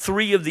are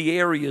three of the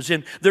areas.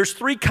 And there's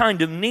three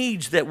kind of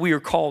needs that we are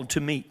called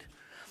to meet.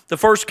 The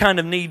first kind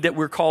of need that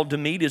we're called to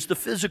meet is the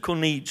physical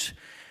needs.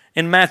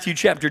 In Matthew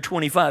chapter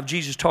 25,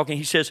 Jesus talking,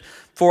 He says,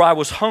 "For I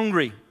was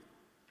hungry,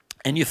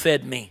 and you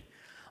fed me.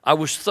 I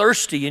was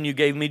thirsty, and you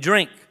gave me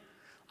drink.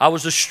 I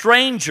was a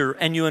stranger,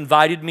 and you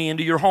invited me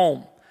into your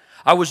home.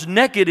 I was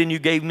naked, and you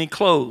gave me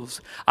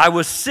clothes. I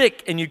was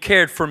sick, and you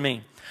cared for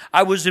me.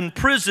 I was in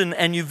prison,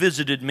 and you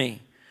visited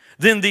me."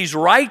 Then these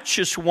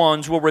righteous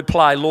ones will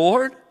reply,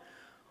 "Lord,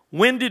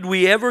 when did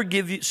we ever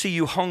see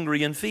you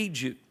hungry and feed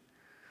you?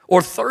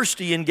 Or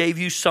thirsty and gave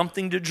you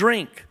something to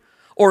drink?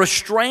 Or a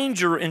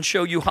stranger and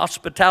show you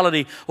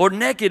hospitality? Or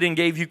naked and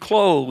gave you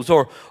clothes?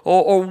 Or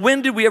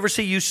when did we ever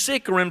see you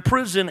sick or in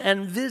prison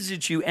and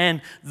visit you?"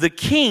 And the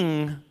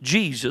King,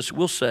 Jesus,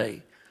 will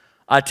say,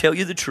 "I tell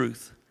you the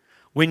truth.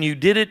 When you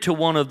did it to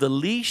one of the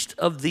least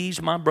of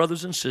these, my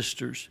brothers and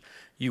sisters,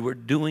 you were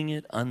doing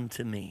it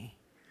unto me."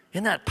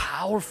 Isn't that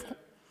powerful?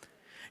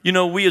 You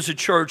know, we as a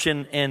church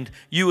and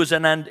you as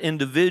an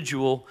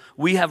individual,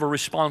 we have a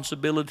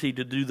responsibility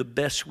to do the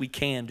best we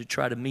can to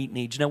try to meet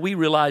needs. Now, we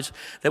realize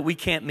that we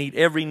can't meet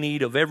every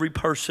need of every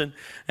person,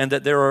 and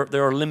that there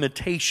are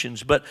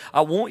limitations. But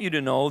I want you to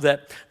know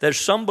that there's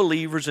some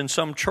believers in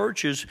some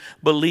churches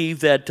believe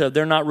that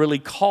they're not really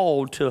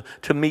called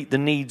to meet the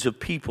needs of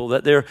people,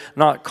 that they're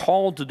not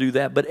called to do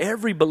that. But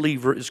every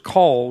believer is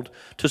called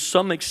to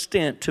some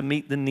extent to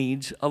meet the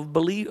needs of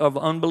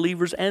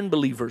unbelievers and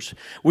believers.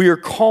 We are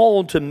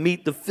called to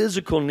meet the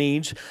physical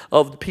needs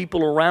of the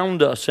people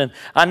around us. And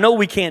I know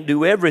we can't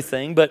do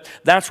everything, but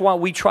that's why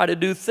we try to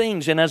do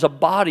things. And as a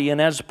body and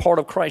as part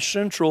of Christ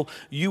Central,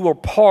 you are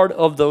part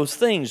of those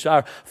things.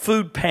 Our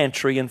food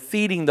pantry and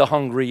feeding the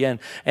hungry and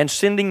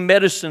sending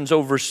medicines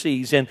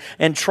overseas and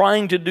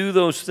trying to do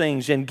those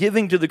things, and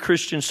giving to the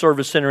Christian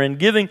Service Center and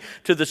giving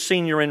to the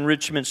Senior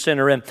Enrichment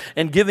Center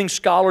and giving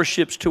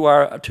scholarships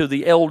to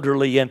the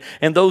elderly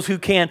and those who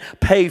can't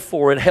pay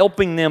for it,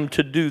 helping them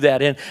to do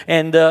that.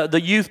 And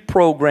the youth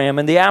program program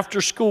and the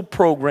after-school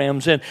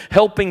programs and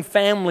helping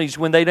families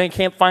when they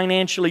can't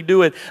financially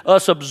do it,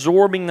 us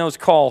absorbing those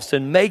costs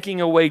and making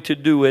a way to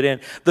do it,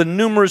 and the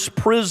numerous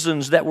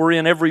prisons that we're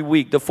in every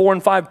week, the 4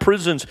 and 5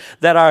 prisons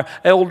that our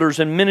elders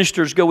and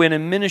ministers go in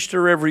and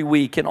minister every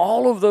week, and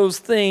all of those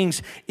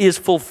things is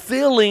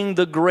fulfilling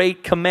the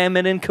great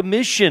commandment and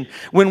commission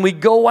when we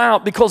go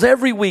out, because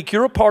every week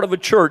you're a part of a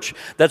church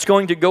that's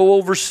going to go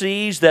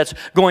overseas, that's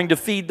going to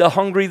feed the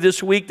hungry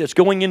this week, that's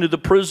going into the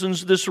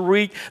prisons this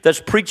week, that's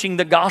preaching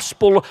the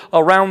gospel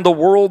around the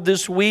world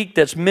this week,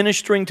 that's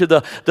ministering to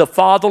the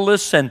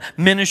fatherless and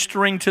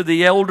ministering to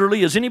the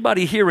elderly. Is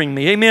anybody hearing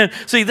me? Amen.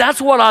 See,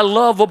 that's what I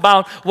love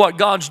about what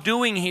God's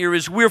doing here,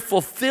 is we're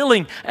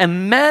fulfilling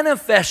and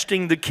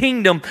manifesting the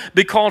kingdom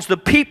because the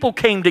people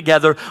came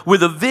together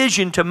with a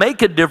vision to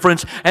make a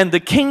difference, and the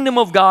kingdom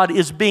of God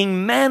is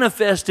being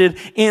manifested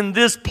in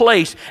this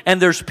place,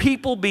 and there's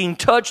people being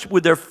touched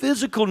with their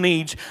physical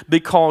needs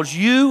because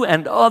you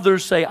and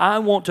others say, I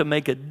want to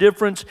make a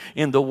difference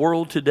in the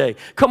world today.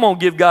 Come on,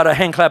 give God a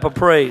hand clap of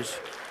praise.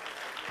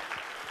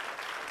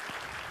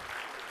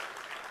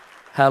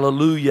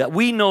 Hallelujah.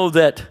 We know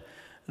that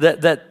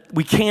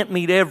we can't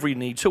meet every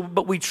need,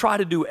 but we try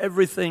to do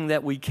everything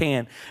that we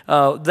can.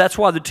 That's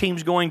why the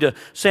team's going to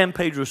San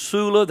Pedro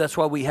Sula. That's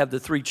why we have the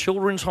 3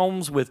 children's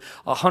homes with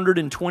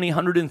 120,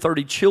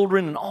 130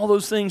 children, and all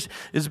those things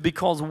is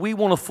because we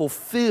want to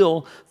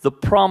fulfill the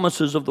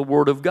promises of the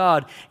Word of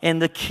God.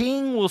 And the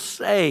King will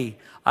say,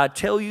 I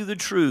tell you the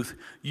truth,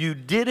 when you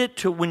did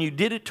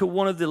it to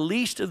one of the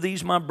least of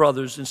these, my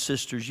brothers and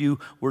sisters, you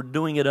were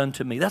doing it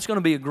unto me. That's going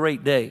to be a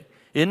great day,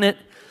 isn't it?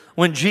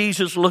 When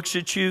Jesus looks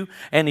at you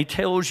and He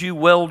tells you,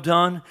 well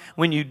done,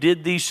 when you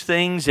did these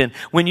things, and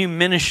when you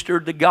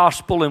ministered the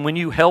gospel, and when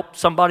you helped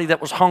somebody that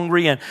was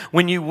hungry, and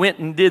when you went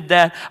and did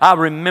that, I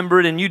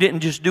remembered, and you didn't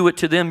just do it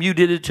to them, you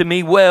did it to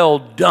me. Well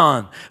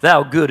done,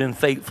 thou good and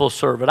faithful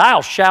servant.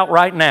 I'll shout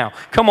right now.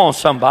 Come on,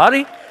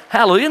 somebody.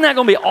 Hallelujah. Isn't that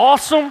going to be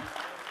awesome?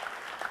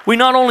 We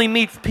not only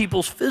meet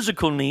people's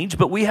physical needs,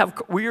 but we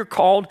are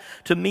called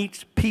to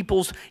meet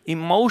people's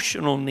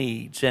emotional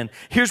needs. And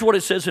here's what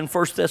it says in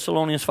 1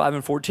 Thessalonians 5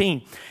 and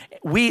 14.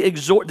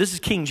 This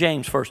is King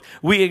James first.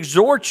 We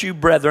exhort you,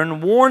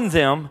 brethren, warn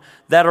them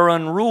that are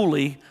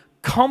unruly,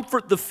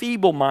 comfort the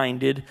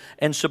feeble-minded,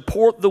 and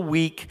support the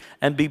weak,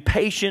 and be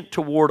patient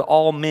toward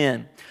all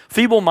men.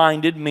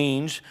 Feeble-minded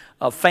means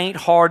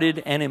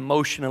faint-hearted and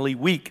emotionally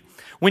weak.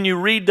 When you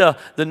read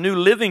the New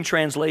Living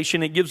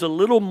Translation, it gives a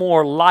little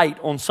more light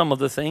on some of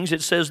the things.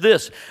 It says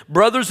this,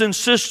 brothers and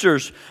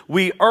sisters,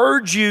 we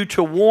urge you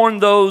to warn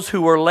those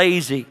who are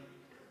lazy.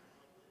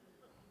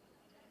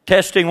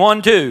 Testing,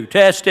 1, 2.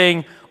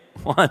 Testing,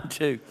 1,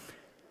 2.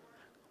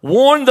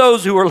 Warn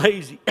those who are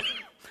lazy.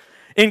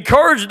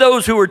 Encourage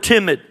those who are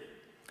timid.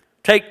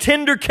 Take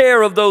tender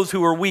care of those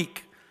who are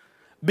weak.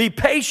 Be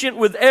patient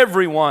with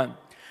everyone.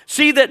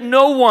 See that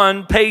no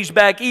one pays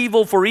back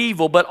evil for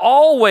evil, but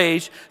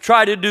always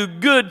try to do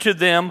good to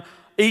them,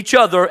 each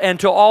other, and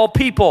to all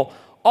people.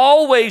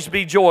 Always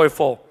be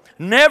joyful.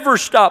 Never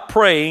stop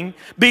praying.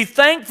 Be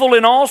thankful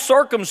in all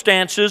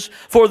circumstances,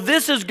 for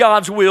this is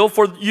God's will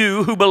for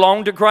you who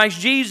belong to Christ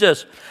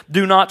Jesus.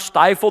 Do not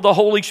stifle the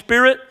Holy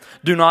Spirit.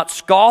 Do not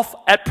scoff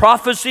at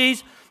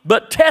prophecies,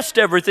 but test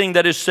everything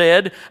that is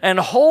said, and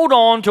hold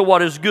on to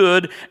what is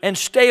good, and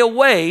stay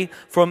away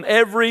from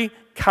every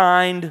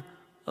kind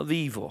of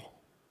evil.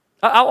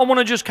 I want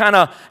to just kind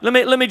of, let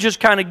me just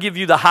kind of give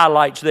you the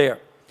highlights there.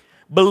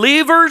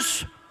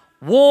 Believers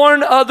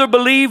warn other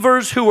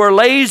believers who are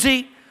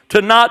lazy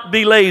to not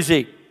be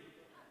lazy.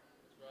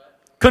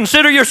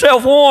 Consider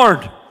yourself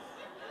warned.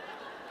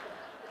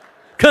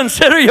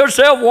 Consider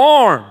yourself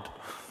warned.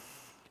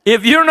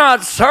 If you're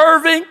not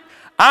serving,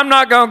 I'm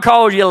not going to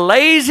call you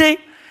lazy.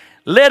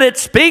 Let it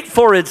speak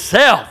for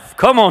itself.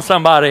 Come on,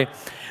 somebody.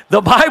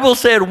 The Bible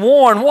said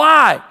warn.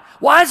 Why?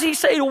 Why does He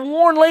say to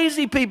warn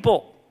lazy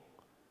people?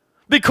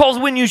 Because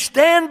when you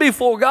stand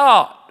before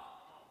God,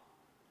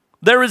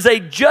 there is a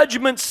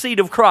judgment seat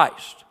of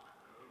Christ.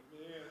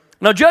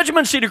 Now,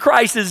 judgment seat of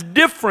Christ is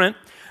different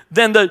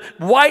than the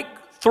white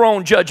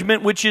throne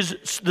judgment, which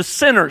is the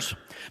sinners.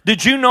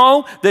 Did you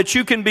know that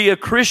you can be a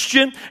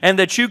Christian and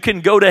that you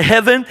can go to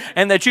heaven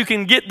and that you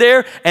can get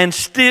there and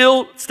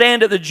still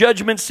stand at the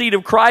judgment seat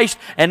of Christ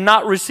and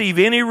not receive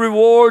any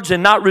rewards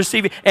and not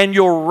receive, and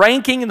your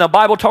ranking, and the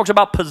Bible talks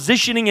about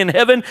positioning in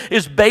heaven,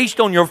 is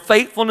based on your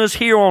faithfulness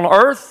here on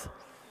earth?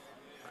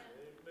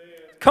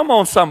 Come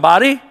on,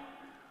 somebody.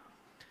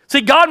 See,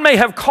 God may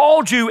have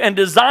called you and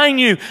designed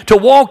you to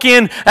walk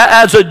in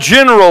as a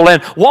general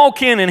and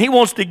walk in, and He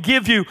wants to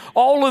give you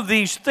all of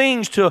these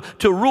things to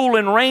rule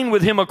and reign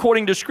with Him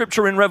according to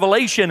Scripture and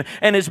Revelation.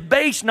 And it's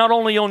based not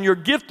only on your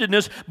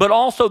giftedness, but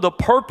also the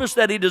purpose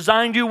that He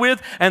designed you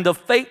with and the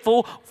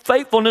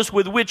faithfulness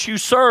with which you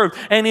serve.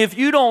 And if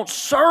you don't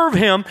serve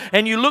Him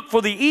and you look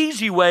for the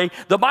easy way,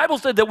 the Bible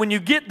said that when you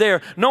get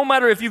there, no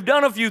matter if you've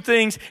done a few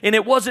things and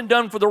it wasn't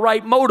done for the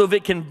right motive,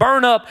 it can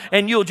burn up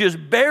and you'll just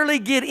barely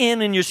get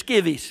in your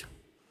skivvies.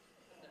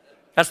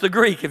 That's the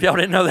Greek, if y'all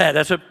didn't know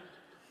that.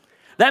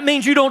 That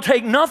means you don't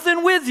take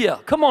nothing with you.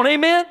 Come on,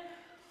 amen?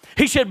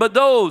 He said, but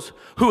those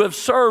who have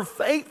served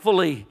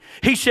faithfully,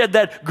 he said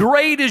that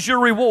great is your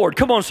reward.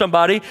 Come on,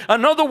 somebody.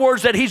 In other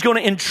words, that he's going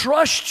to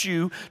entrust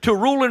you to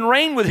rule and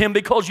reign with him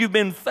because you've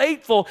been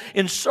faithful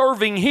in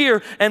serving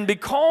here. And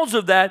because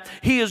of that,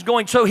 he is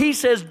going. So he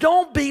says,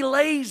 don't be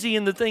lazy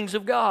in the things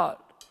of God.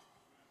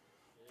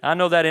 I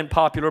know that isn't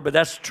popular, but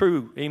that's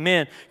true.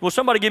 Amen. Will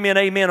somebody give me an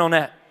amen on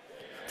that?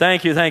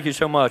 Thank you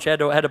so much. I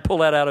had to pull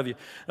that out of you.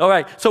 All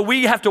right, so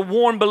we have to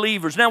warn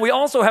believers. Now, we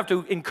also have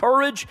to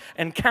encourage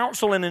and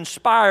counsel and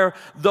inspire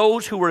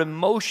those who are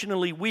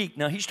emotionally weak.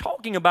 Now, he's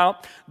talking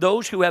about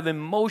those who have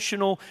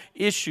emotional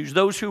issues,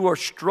 those who are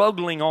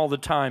struggling all the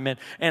time,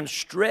 and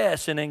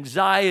stress and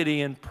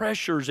anxiety and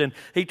pressures. And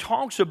he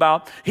talks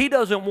about, he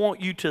doesn't want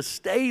you to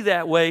stay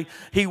that way.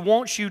 He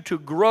wants you to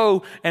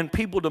grow and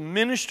people to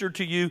minister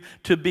to you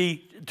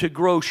to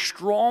grow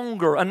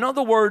stronger. In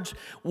other words,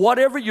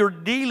 whatever you're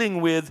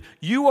dealing with,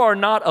 you are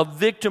not a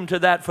victim to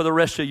that for the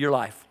rest of your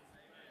life.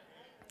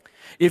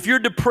 If you're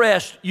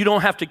depressed, you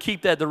don't have to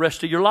keep that the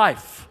rest of your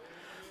life.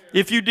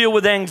 If you deal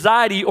with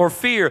anxiety or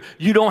fear,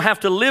 you don't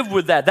have to live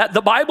with that.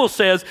 The Bible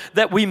says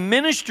that we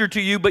minister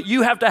to you, but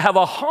you have to have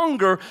a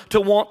hunger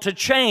to want to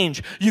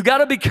change. You got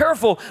to be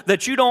careful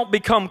that you don't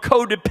become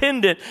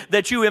codependent,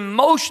 that you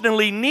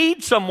emotionally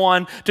need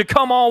someone to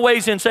come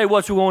always and say,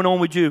 what's going on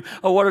with you?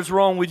 Or what is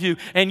wrong with you?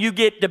 And you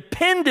get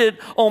dependent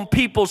on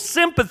people's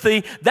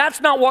sympathy.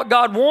 That's not what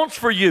God wants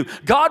for you.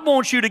 God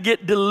wants you to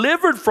get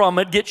delivered from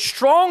it, get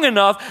strong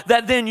enough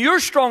that then you're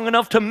strong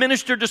enough to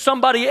minister to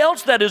somebody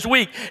else that is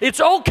weak.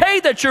 It's okay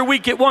that you're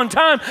weak at one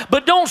time,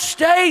 but don't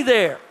stay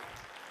there.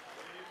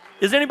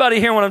 Is anybody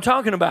hearing what I'm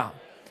talking about?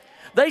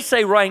 They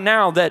say right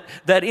now that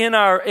in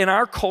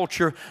our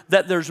culture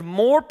that there's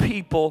more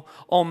people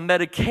on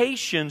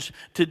medications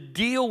to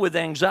deal with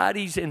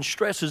anxieties and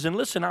stresses. And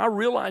listen, I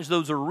realize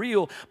those are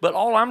real, but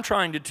all I'm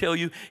trying to tell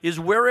you is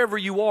wherever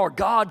you are,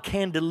 God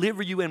can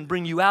deliver you and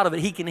bring you out of it.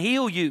 He can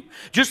heal you.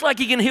 Just like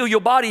he can heal your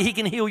body, he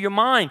can heal your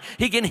mind.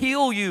 He can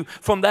heal you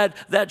from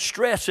that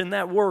stress and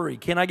that worry.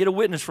 Can I get a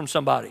witness from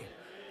somebody?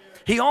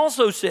 He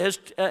also says,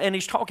 and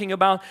he's talking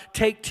about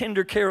take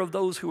tender care of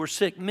those who are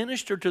sick.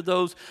 Minister to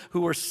those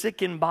who are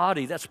sick in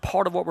body. That's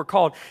part of what we're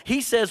called.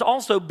 He says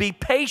also be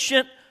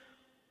patient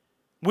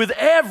with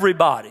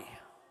everybody.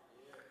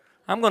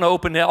 I'm going to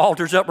open the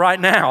altars up right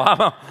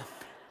now.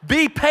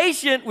 Be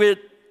patient with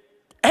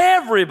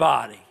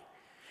everybody.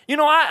 You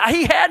know,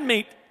 he had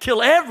me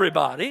till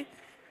everybody.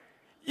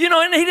 You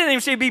know, and he didn't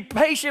even say be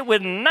patient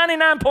with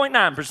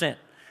 99.9%.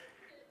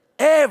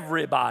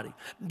 Everybody.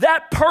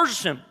 That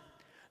person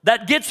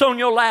that gets on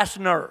your last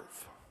nerve.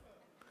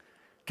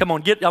 Come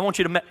on, I want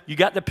you to, you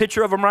got the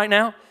picture of them right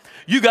now?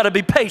 You got to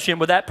be patient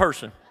with that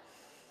person.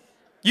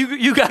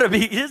 You got to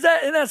be, isn't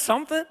that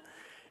something?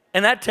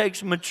 And that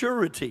takes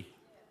maturity.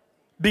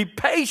 Be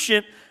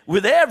patient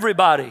with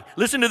everybody.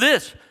 Listen to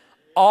this.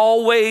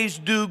 Always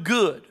do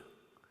good,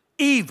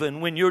 even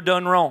when you're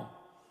done wrong.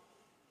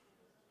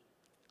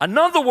 In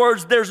other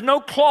words, there's no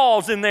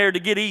clause in there to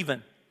get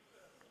even.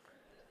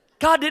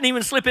 God didn't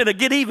even slip in a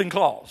get even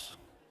clause.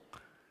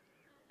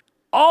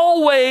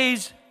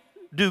 Always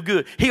do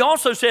good. He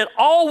also said,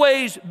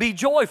 always be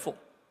joyful.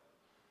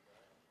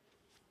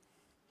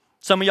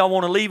 Some of y'all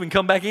want to leave and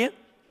come back in?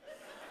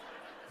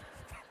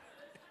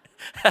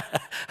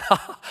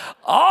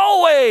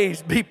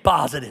 Always be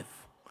positive.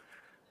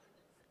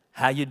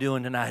 How you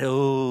doing tonight?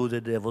 Oh, the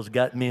devil's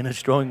got me in a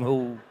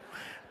stronghold.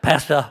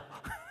 Pastor,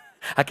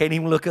 I can't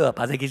even look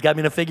up. I think he's got me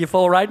in a figure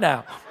four right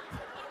now.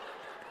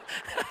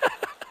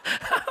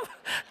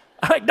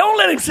 Don't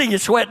let him see you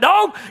sweat,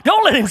 dog.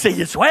 Don't let him see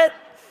you sweat.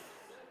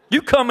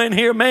 You come in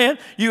here, man,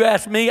 you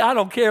ask me, I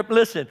don't care.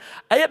 Listen,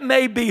 it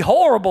may be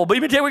horrible, but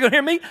let me tell you, we're going to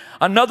hear me.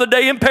 Another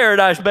day in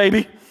paradise,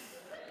 baby.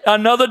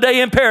 Another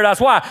day in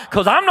paradise. Why?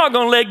 Because I'm not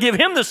going to give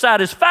him the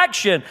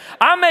satisfaction.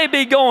 I may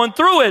be going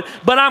through it,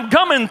 but I'm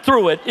coming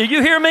through it.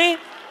 You hear me?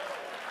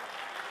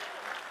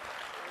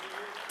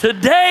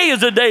 Today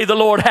is the day the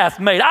Lord hath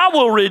made. I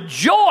will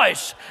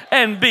rejoice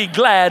and be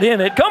glad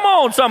in it. Come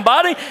on,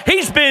 somebody.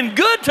 He's been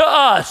good to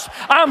us.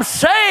 I'm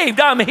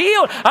saved. I'm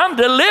healed. I'm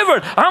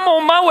delivered. I'm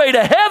on my way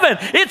to heaven.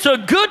 It's a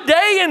good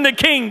day in the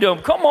kingdom.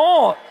 Come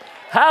on.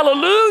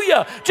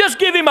 Hallelujah. Just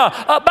give him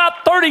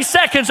about 30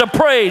 seconds of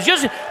praise.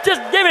 Just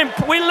give him,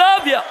 we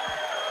love you.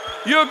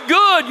 You're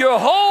good. You're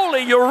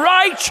holy. You're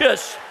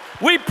righteous.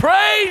 We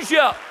praise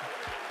you.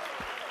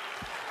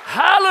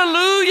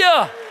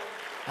 Hallelujah.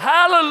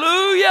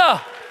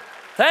 Hallelujah.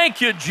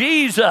 Thank you,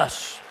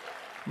 Jesus.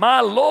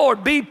 My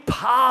Lord, be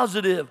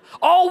positive.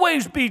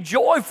 Always be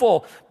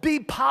joyful. Be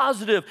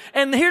positive.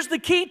 And here's the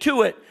key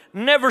to it.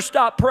 Never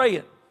stop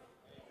praying.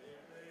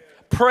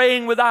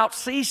 Praying without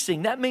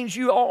ceasing. That means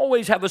you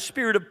always have a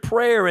spirit of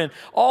prayer and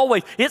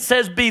always. It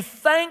says be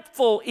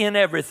thankful in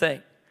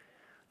everything.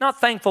 Not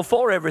thankful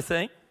for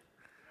everything.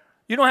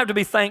 You don't have to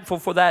be thankful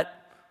for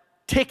that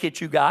ticket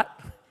you got.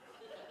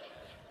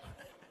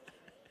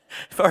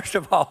 First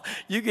of all,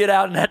 you get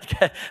out and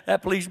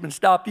that policeman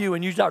stop you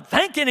and you start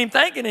thanking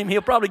him,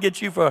 he'll probably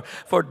get you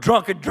for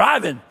drunken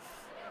driving.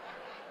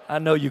 I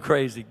know you're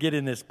crazy. Get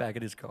in this back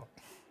of this car.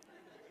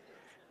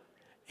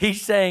 He's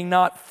saying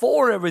not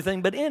for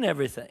everything, but in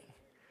everything.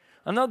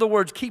 In other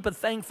words, keep a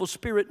thankful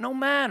spirit no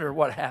matter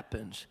what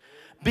happens.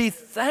 Be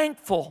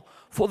thankful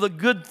for the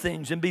good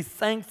things and be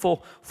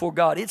thankful for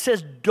God. It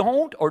says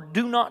don't or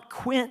do not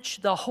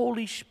quench the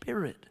Holy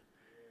Spirit.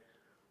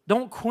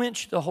 Don't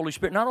quench the Holy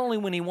Spirit. Not only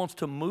when He wants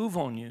to move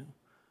on you,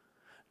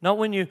 not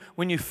when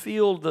you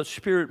feel the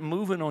Spirit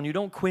moving on you,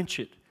 don't quench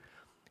it.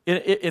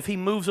 If He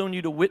moves on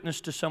you to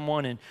witness to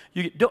someone, and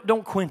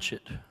don't quench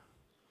it.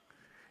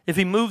 If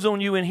He moves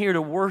on you in here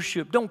to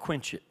worship, don't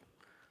quench it.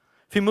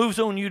 If He moves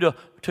on you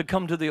to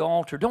come to the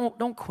altar,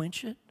 don't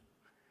quench it.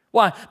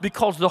 Why?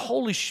 Because the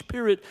Holy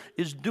Spirit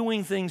is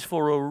doing things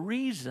for a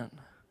reason.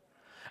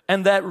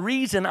 And that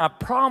reason, I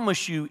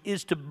promise you,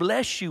 is to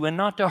bless you and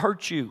not to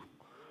hurt you.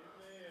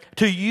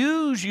 To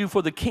use you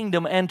for the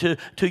kingdom and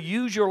to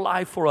use your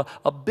life for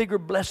a bigger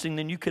blessing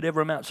than you could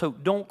ever amount. So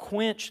don't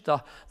quench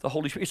the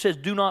Holy Spirit. It says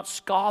do not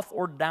scoff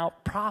or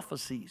doubt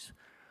prophecies.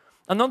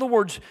 In other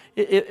words,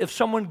 if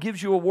someone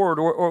gives you a word,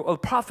 or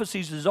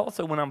prophecies is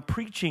also when I'm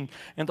preaching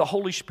and the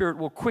Holy Spirit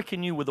will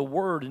quicken you with a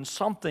word and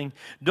something,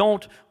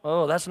 don't,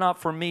 oh, that's not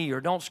for me,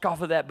 or don't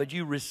scoff at that, but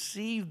you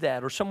receive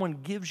that, or someone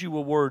gives you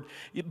a word,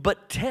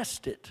 but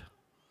test it.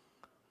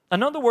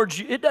 In other words,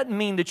 it doesn't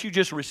mean that you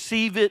just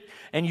receive it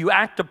and you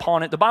act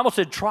upon it. The Bible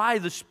said try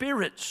the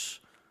spirits,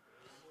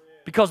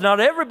 because not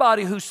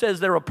everybody who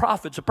says they're a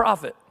prophet's a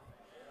prophet.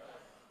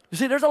 You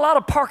see, there's a lot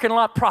of parking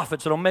lot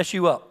prophets that'll mess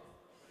you up.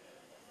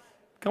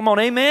 Come on,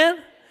 amen?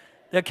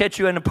 They'll catch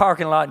you in the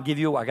parking lot and give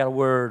you, I got a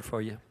word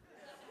for you.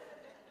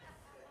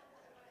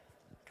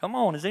 Come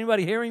on, is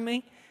anybody hearing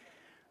me?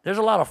 There's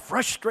a lot of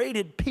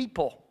frustrated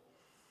people.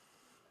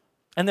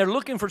 And they're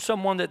looking for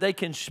someone that they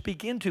can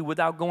speak into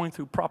without going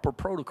through proper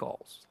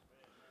protocols.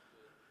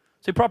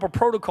 See, proper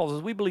protocols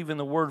is we believe in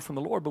the word from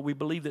the Lord, but we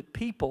believe that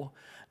people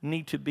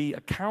need to be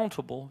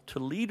accountable to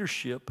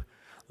leadership.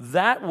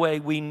 That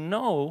way we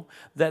know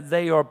that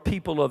they are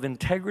people of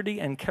integrity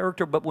and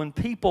character. But when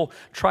people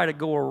try to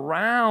go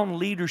around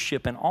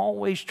leadership and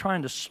always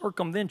trying to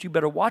circumvent, you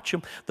better watch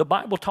them. The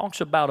Bible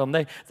talks about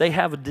them. They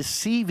have a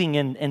deceiving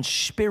and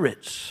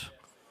spirits.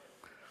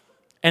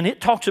 And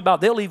it talks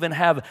about they'll even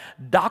have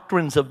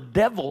doctrines of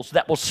devils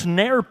that will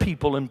snare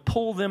people and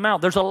pull them out.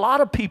 There's a lot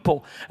of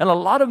people and a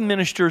lot of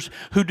ministers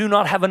who do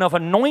not have enough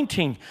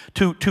anointing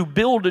to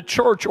build a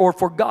church, or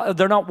for God,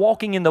 they're not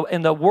walking in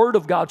the Word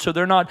of God, so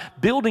they're not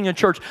building a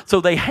church. So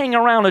they hang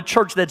around a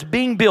church that's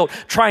being built,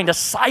 trying to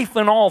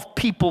siphon off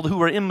people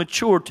who are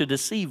immature to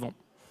deceive them.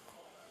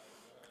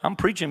 I'm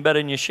preaching better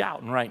than you're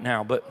shouting right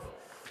now, but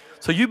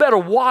so you better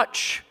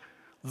watch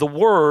the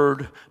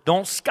word.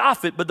 Don't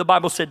scoff it, but the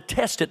Bible said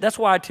test it. That's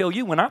why I tell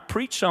you, when I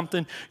preach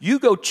something, you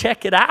go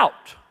check it out.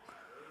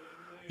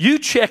 You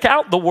check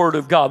out the word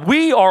of God.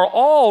 We are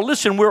all,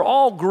 listen, we're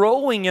all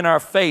growing in our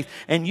faith,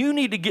 and you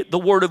need to get the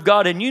word of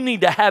God, and you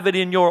need to have it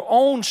in your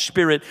own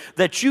spirit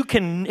that you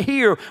can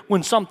hear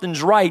when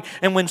something's right,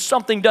 and when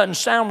something doesn't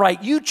sound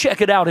right, you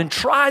check it out and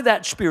try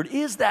that spirit.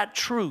 Is that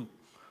true?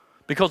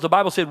 Because the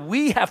Bible said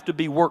we have to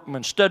be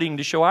workmen, studying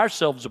to show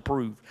ourselves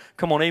approved.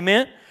 Come on,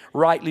 amen?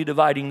 Rightly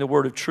dividing the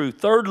word of truth.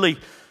 Thirdly,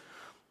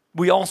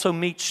 we also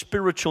meet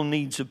spiritual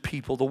needs of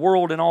people. The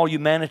world and all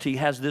humanity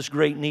has this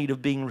great need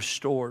of being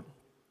restored.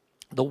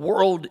 The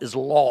world is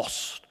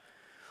lost.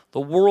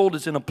 The world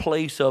is in a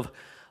place of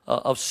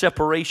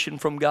separation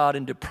from God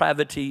and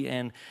depravity,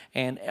 and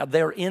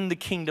they're in the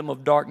kingdom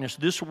of darkness.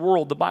 This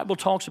world, the Bible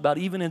talks about,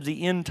 even in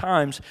the end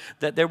times,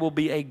 that there will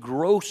be a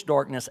gross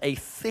darkness, a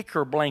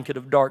thicker blanket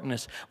of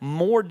darkness,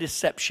 more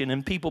deception,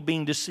 and people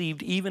being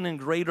deceived even in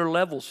greater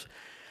levels.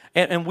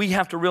 And we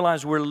have to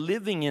realize we're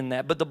living in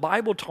that. But the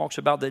Bible talks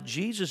about that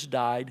Jesus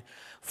died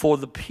for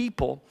the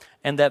people,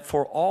 and that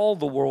for all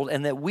the world,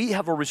 and that we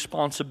have a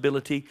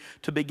responsibility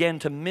to begin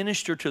to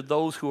minister to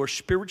those who are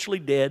spiritually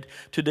dead,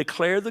 to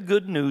declare the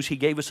good news. He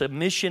gave us a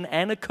mission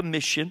and a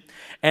commission,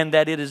 and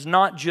that it is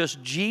not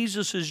just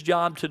Jesus'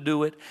 job to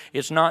do it.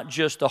 It's not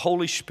just the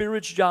Holy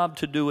Spirit's job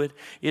to do it.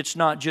 It's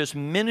not just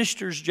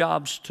ministers'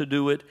 jobs to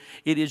do it.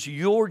 It is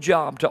your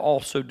job to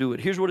also do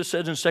it. Here's what it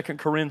says in 2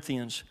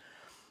 Corinthians.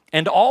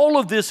 And all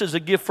of this is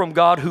a gift from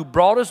God, who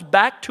brought us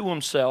back to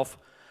Himself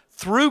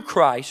through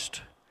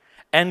Christ.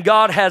 And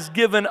God has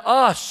given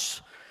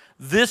us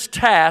this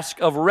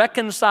task of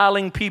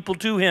reconciling people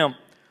to Him.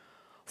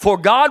 For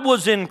God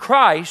was in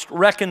Christ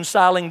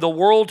reconciling the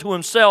world to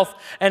Himself,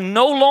 and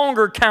no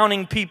longer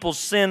counting people's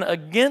sin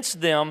against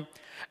them.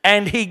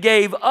 And He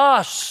gave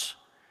us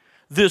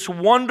this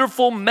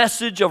wonderful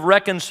message of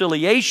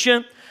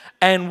reconciliation.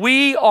 And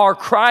we are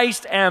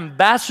Christ's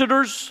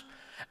ambassadors.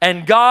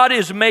 And God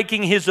is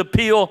making His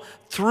appeal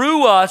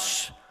through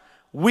us.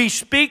 We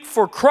speak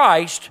for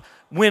Christ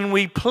when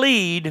we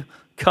plead,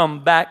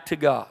 come back to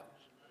God.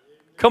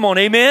 Come on,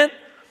 amen?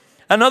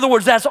 In other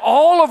words, that's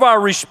all of our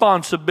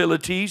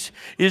responsibilities,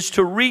 is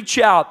to reach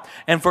out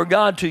and for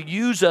God to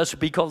use us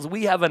because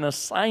we have an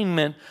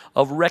assignment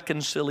of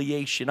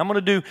reconciliation. I'm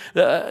going to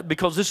do,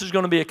 because this is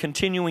going to be a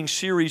continuing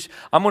series,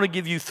 I'm going to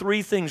give you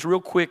 3 things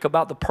real quick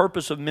about the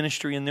purpose of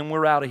ministry, and then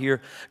we're out of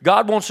here.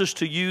 God wants us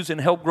to use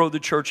and help grow the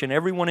church, and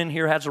everyone in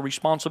here has a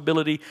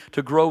responsibility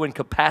to grow in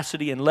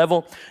capacity and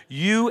level.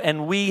 You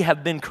and we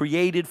have been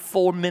created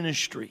for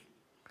ministry.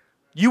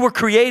 You were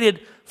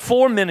created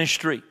for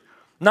ministry.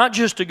 Not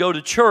just to go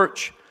to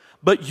church,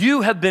 but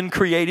you have been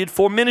created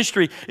for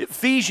ministry.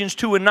 Ephesians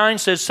 2:9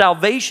 says,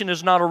 salvation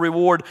is not a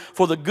reward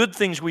for the good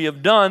things we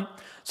have done.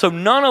 So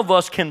none of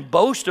us can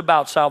boast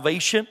about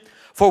salvation,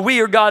 for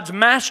we are God's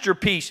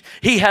masterpiece.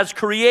 He has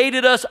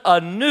created us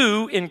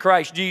anew in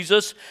Christ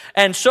Jesus,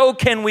 and so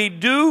can we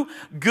do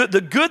the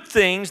good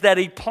things that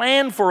He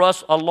planned for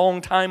us a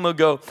long time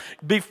ago.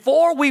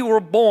 Before we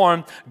were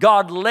born,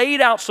 God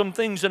laid out some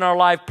things in our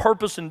life,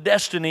 purpose and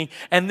destiny,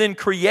 and then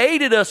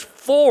created us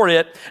for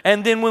it,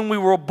 and then when we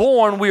were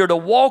born, we are to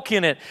walk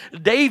in it.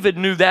 David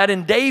knew that,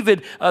 and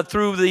David,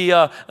 through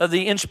the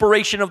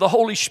inspiration of the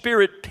Holy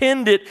Spirit,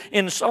 penned it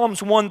in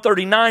Psalms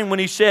 139 when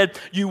he said,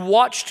 you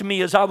watched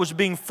me as I was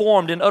being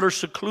formed in utter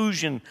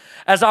seclusion,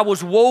 as I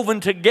was woven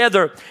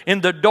together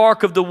in the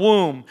dark of the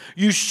womb.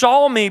 You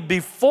saw me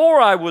before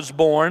I was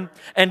born,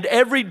 and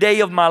every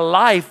day of my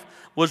life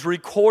was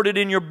recorded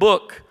in your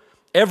book.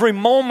 Every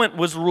moment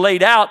was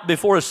laid out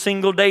before a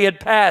single day had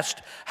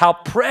passed. How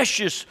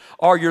precious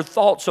are your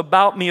thoughts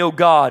about me, O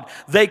God.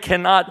 They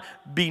cannot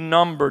be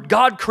numbered.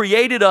 God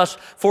created us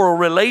for a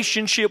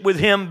relationship with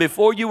Him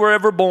before you were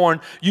ever born.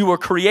 You were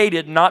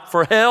created not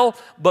for hell,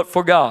 but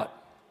for God.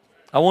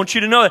 I want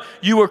you to know that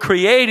you were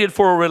created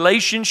for a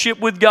relationship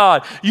with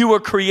God. You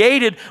were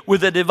created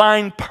with a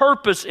divine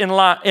purpose in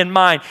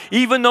mind.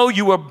 Even though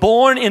you were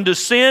born into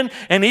sin,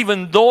 and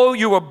even though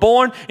you were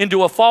born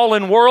into a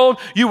fallen world,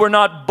 you were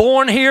not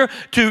born here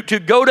to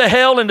go to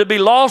hell and to be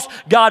lost.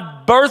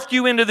 God birthed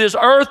you into this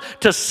earth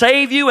to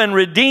save you and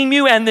redeem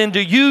you, and then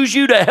to use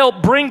you to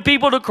help bring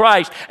people to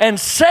Christ and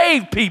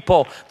save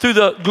people through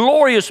the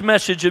glorious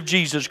message of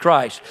Jesus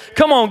Christ.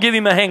 Come on, give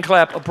Him a hand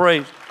clap of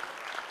praise.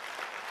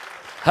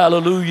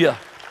 Hallelujah.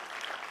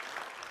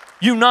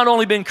 You've not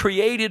only been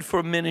created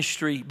for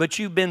ministry, but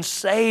you've been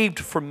saved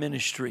for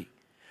ministry.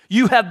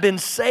 You have been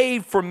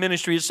saved for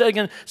ministry. It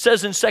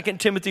says in 2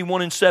 Timothy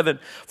 1:7,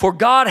 for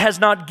God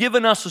has not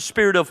given us a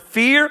spirit of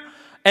fear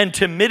and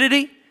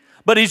timidity,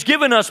 but He's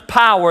given us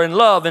power and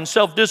love and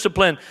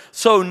self-discipline.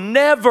 So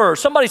never,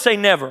 somebody say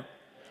never.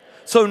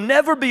 So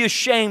never be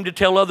ashamed to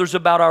tell others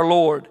about our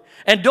Lord.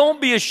 And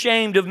don't be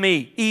ashamed of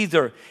me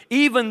either,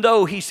 even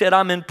though He said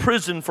I'm in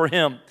prison for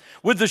Him.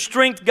 With the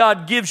strength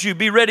God gives you,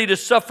 be ready to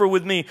suffer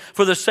with me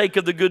for the sake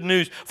of the good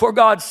news. For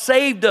God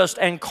saved us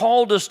and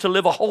called us to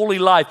live a holy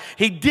life.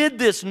 He did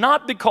this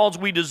not because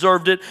we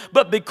deserved it,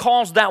 but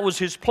because that was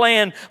His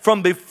plan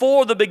from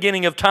before the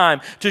beginning of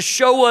time, to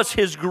show us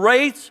His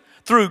grace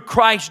through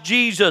Christ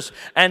Jesus.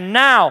 And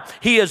now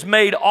He has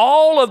made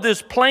all of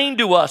this plain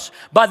to us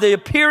by the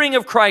appearing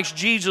of Christ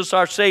Jesus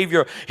our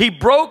Savior. He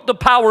broke the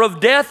power of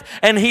death,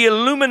 and He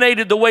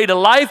illuminated the way to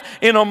life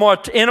in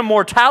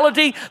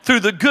immortality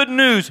through the good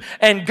news.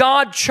 And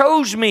God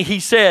chose me, He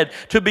said,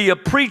 to be a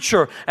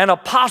preacher, an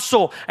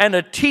apostle, and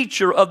a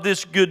teacher of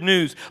this good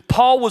news.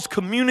 Paul was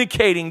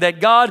communicating that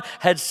God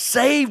had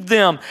saved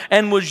them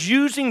and was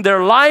using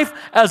their life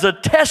as a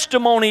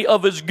testimony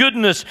of His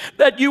goodness,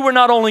 that you were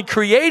not only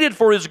created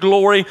for His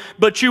glory,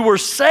 but you were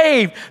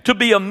saved to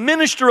be a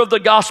minister of the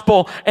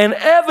gospel and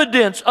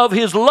evidence of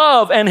His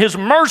love and His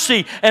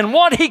mercy and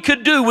what He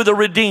could do with a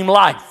redeemed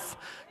life.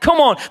 Come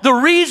on, the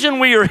reason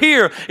we are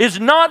here is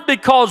not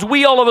because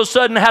we all of a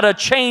sudden had a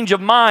change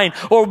of mind,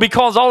 or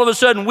because all of a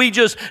sudden we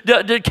just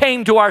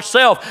came to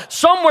ourselves.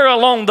 Somewhere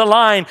along the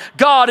line,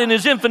 God in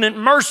His infinite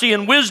mercy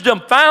and wisdom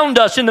found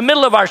us in the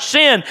middle of our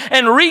sin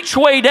and reached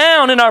way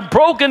down in our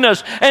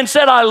brokenness and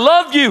said, I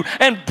love you,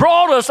 and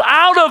brought us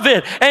out of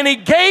it. And He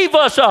gave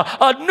us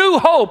a new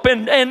hope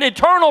and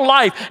eternal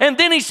life. And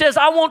then He says,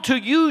 I want to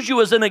use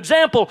you as an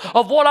example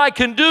of what I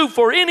can do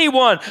for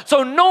anyone.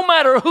 So no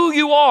matter who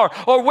you are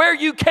or where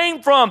you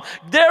came from,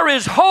 there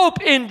is hope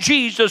in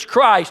Jesus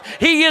Christ.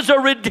 He is a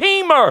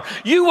redeemer.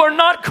 You are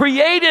not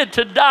created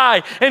to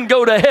die and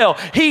go to hell.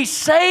 He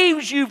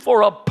saves you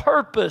for a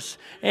purpose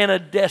and a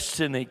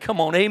destiny. Come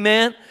on,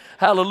 amen.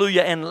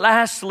 Hallelujah. And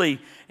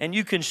lastly, and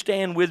you can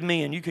stand with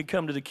me and you can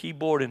come to the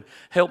keyboard and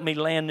help me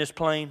land this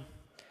plane.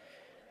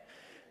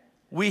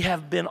 We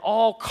have been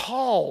all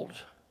called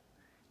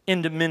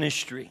into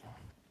ministry.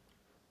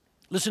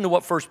 Listen to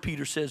what 1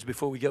 Peter says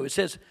before we go. It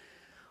says,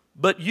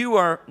 but you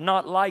are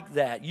not like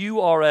that. You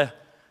are a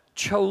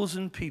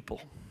chosen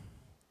people.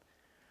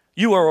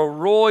 You are a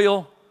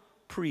royal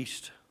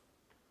priest.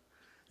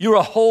 You're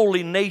a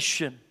holy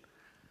nation.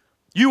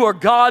 You are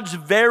God's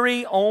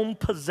very own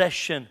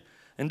possession.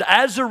 And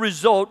as a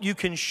result, you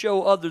can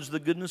show others the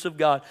goodness of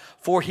God.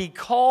 For He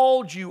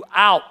called you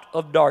out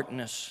of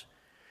darkness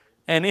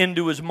and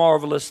into His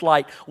marvelous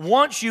light.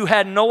 Once you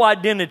had no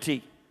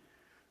identity,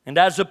 and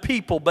as a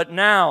people, but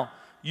now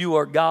you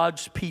are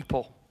God's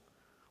people.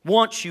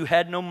 Once you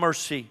had no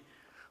mercy,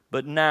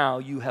 but now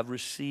you have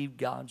received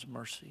God's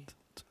mercy.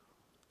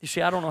 You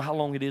see, I don't know how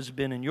long it has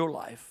been in your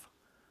life,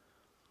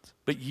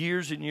 but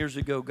years and years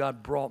ago,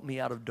 God brought me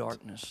out of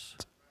darkness.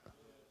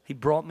 He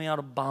brought me out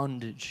of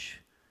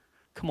bondage.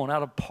 Come on,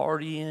 out of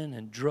partying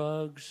and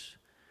drugs.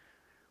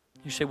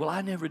 You say, well,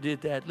 I never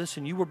did that.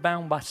 Listen, you were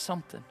bound by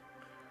something.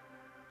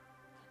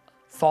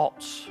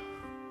 Thoughts,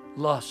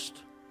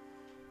 lust.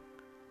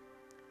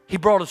 He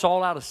brought us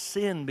all out of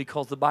sin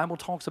because the Bible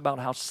talks about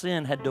how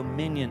sin had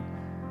dominion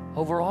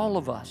over all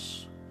of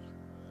us.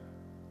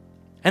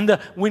 And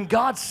when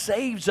God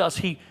saves us,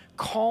 He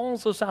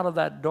calls us out of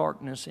that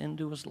darkness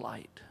into His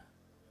light.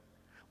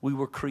 We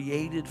were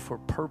created for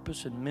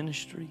purpose and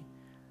ministry.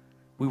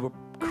 We were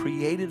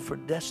created for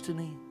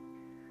destiny.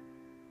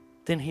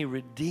 Then He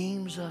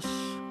redeems us,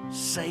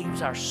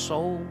 saves our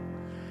soul,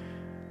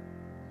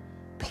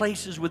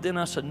 places within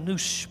us a new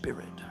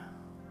spirit.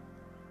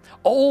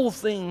 Old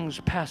things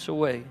pass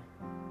away.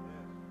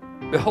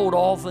 Behold,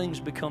 all things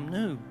become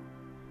new.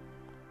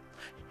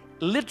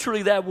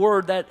 Literally, that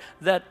word,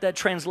 that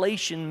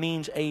translation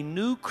means a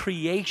new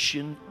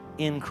creation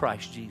in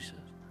Christ Jesus.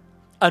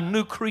 A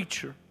new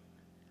creature.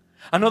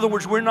 In other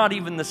words, we're not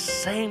even the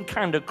same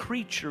kind of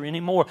creature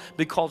anymore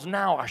because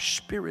now our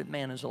spirit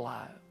man is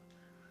alive.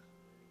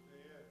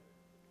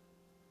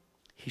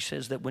 He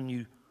says that when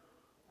you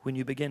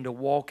begin to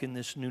walk in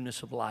this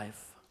newness of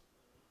life,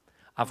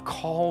 I've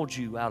called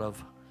you out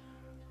of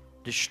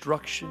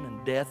destruction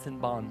and death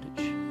and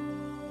bondage.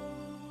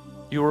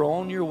 You were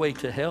on your way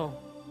to hell,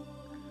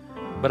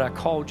 but I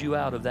called you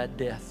out of that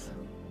death.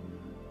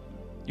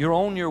 You're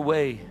on your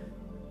way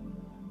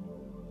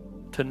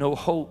to no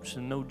hopes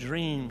and no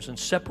dreams and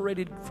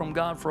separated from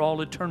God for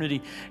all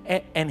eternity.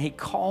 And He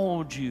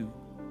called you,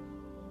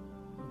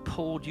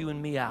 pulled you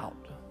and me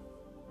out.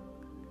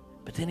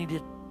 But then He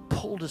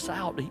pulled us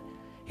out.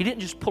 He didn't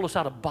just pull us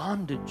out of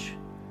bondage.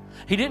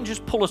 He didn't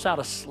just pull us out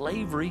of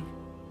slavery.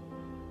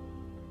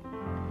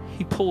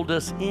 He pulled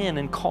us in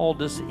and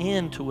called us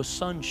into a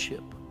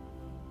sonship.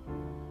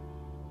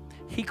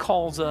 He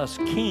calls us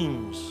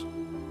kings.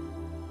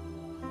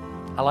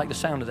 I like the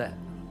sound of that.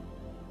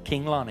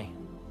 King Lonnie.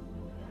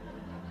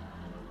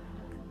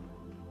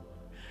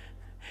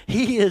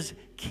 He is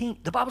king.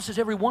 The Bible says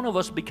every one of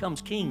us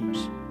becomes kings.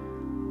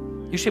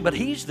 You say, but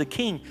He's the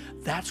king.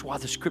 That's why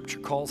the scripture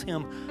calls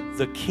Him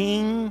the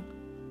King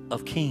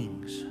of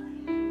Kings.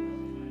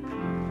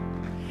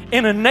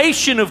 In a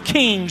nation of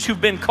kings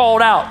who've been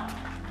called out,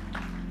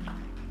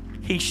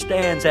 He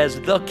stands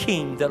as the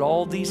king that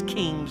all these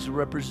kings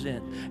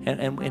represent.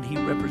 And He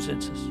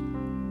represents us.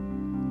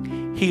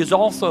 He is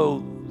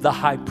also the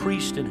high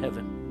priest in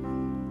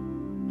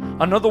heaven.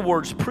 In other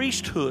words,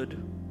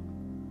 priesthood,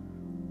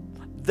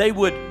 they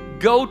would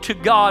go to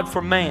God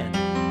for man.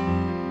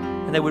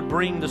 And they would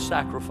bring the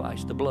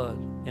sacrifice, the blood,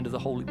 into the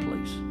holy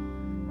place.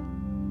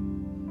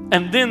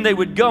 And then they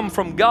would come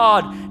from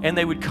God and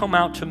they would come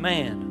out to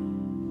man.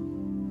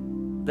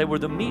 They were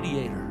the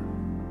mediator.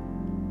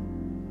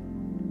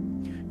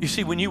 You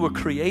see, when you were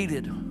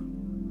created,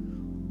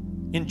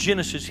 in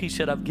Genesis, He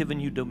said, I've given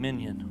you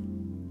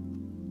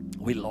dominion.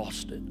 We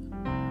lost it.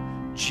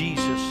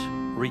 Jesus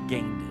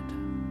regained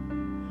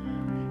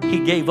it. He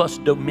gave us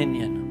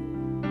dominion.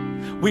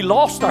 We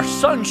lost our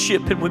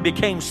sonship and we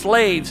became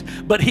slaves,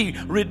 but He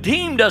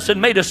redeemed us and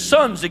made us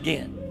sons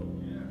again.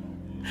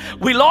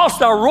 We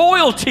lost our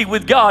royalty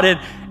with God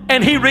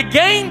and He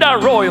regained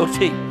our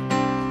royalty.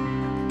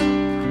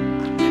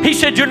 He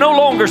said, you're no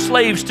longer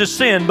slaves to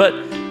sin, but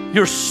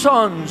you're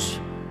sons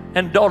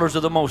and daughters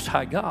of the Most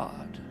High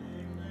God.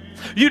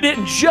 You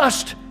didn't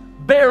just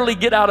barely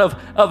get out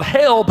of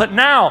hell, but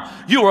now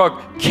you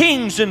are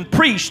kings and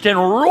priests and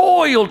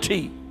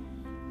royalty.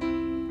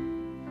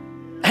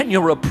 And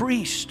you're a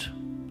priest.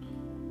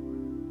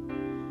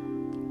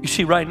 You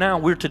see, right now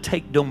we're to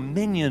take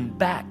dominion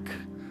back.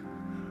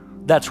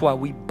 That's why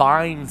we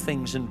bind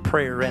things in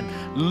prayer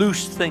and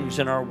loose things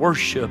in our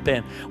worship.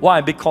 And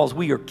why? Because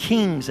we are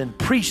kings and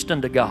priests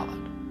unto God.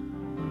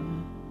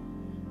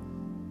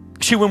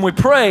 See, when we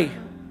pray,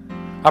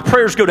 our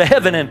prayers go to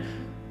heaven and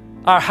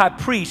our high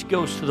priest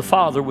goes to the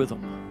Father with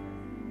them.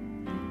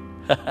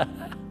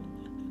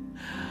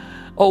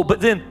 Oh,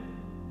 but then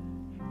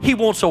He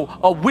wants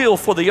a will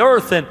for the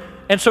earth.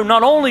 And so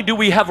not only do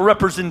we have a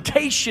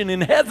representation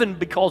in heaven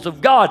because of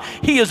God,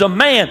 He is a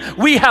man.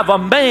 We have a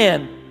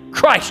man,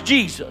 Christ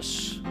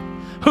Jesus,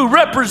 who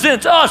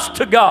represents us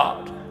to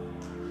God,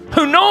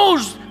 who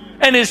knows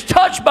and is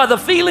touched by the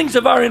feelings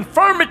of our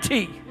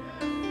infirmity.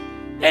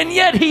 And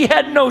yet He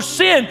had no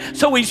sin,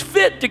 so He's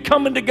fit to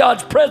come into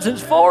God's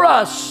presence for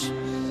us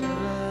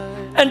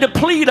and to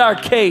plead our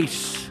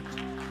case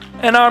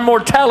and our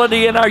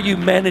mortality and our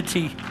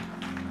humanity.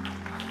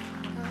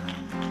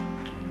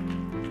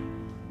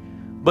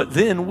 But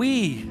then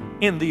we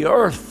in the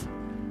earth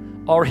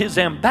are His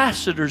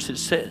ambassadors, it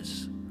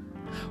says.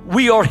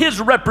 We are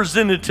His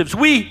representatives.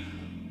 We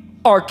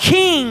are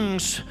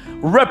kings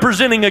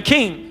representing a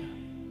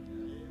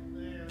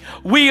king.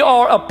 We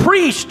are a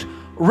priest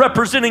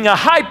representing a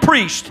high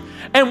priest.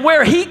 And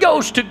where He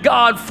goes to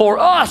God for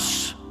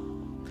us,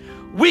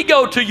 we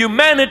go to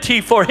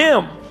humanity for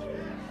Him.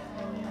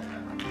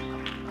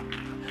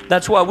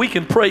 That's why we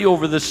can pray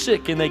over the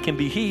sick and they can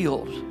be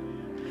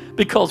healed.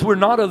 Because we're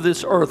not of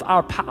this earth.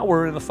 Our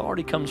power and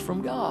authority comes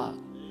from God.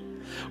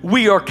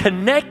 We are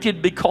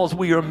connected because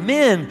we are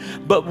men,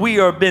 but we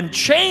are been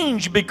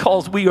changed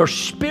because we are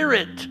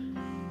spirit.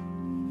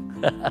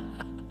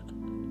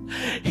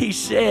 He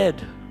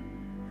said,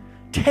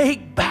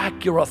 take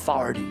back your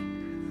authority.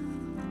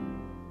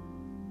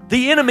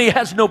 The enemy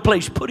has no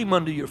place. Put him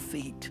under your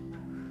feet.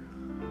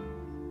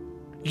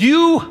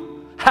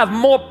 You have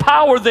more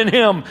power than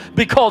him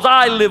because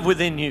I live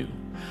within you.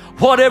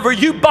 Whatever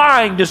you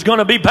bind is going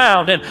to be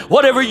bound, and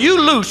whatever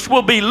you loose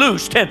will be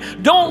loosed.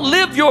 And don't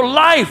live your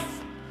life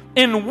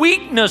in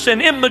weakness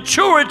and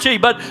immaturity,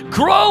 but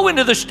grow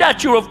into the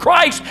stature of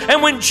Christ.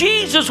 And when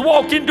Jesus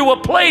walked into a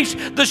place,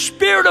 the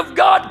Spirit of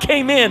God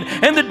came in,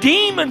 and the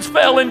demons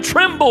fell and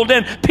trembled,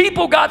 and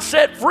people got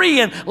set free,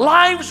 and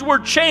lives were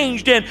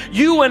changed. And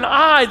you and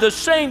I, the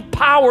same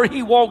power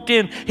He walked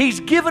in,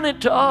 He's given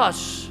it to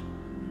us.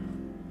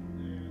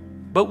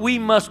 But we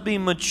must be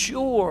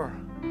mature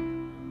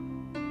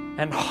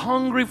and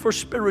hungry for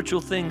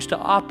spiritual things to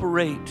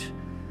operate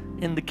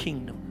in the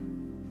kingdom.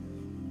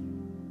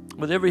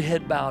 With every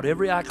head bowed,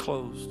 every eye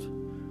closed.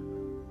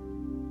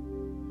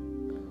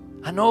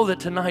 I know that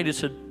tonight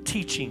is a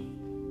teaching.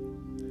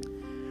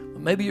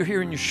 But maybe you're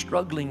here and you're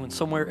struggling in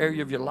somewhere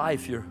area of your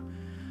life. You're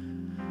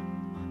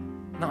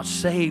not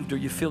saved, or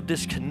you feel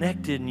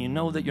disconnected, and you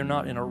know that you're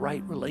not in a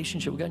right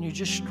relationship with God, and you're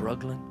just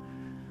struggling.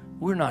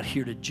 We're not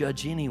here to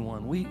judge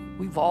anyone.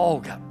 We've all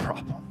got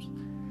problems.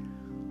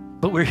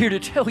 But we're here to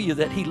tell you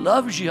that He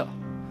loves you.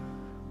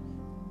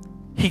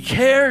 He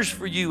cares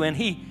for you, and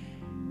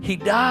He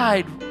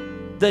died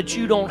that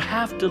you don't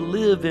have to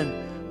live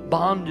in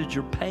bondage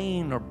or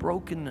pain or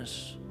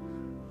brokenness.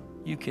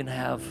 You can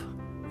have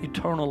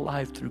eternal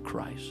life through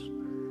Christ.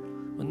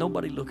 With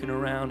nobody looking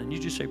around, and you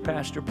just say,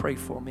 Pastor, pray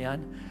for me.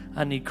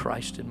 I need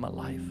Christ in my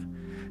life.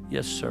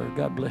 Yes, sir.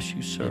 God bless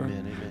you, sir. Amen,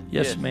 amen.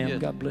 Yes, ma'am. Yes.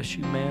 God bless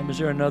you, ma'am. Is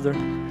there another?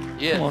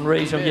 Yes. Come on,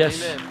 raise them.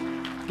 Yes.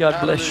 Amen. God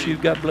bless you.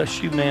 God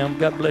bless you, ma'am.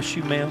 God bless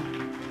you, ma'am.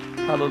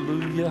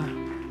 Hallelujah.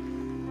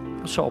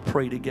 Let's all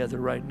pray together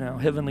right now.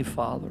 Heavenly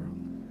Father,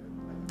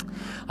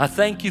 I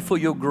thank you for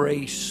your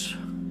grace.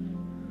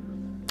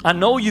 I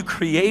know you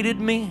created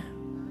me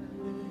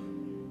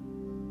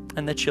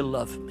and that you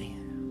love me.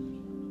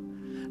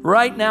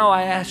 Right now,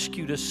 I ask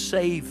you to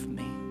save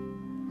me,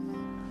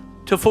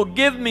 to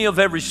forgive me of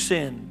every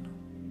sin.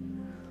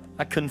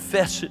 I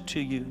confess it to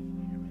you.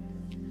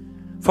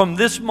 From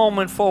this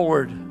moment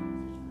forward,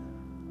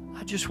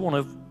 I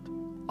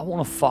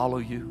want to follow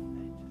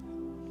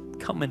you.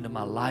 Come into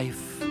my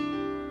life.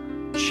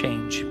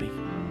 Change me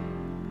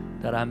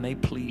that I may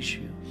please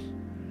you.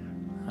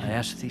 I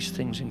ask these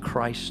things in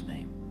Christ's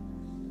name.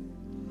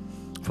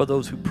 For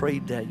those who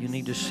prayed that, you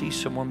need to see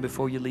someone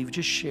before you leave.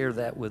 Just share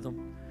that with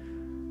them.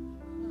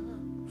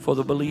 For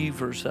the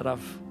believers that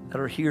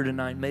are here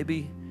tonight,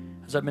 maybe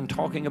as I've been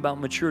talking about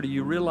maturity,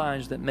 you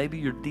realize that maybe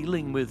you're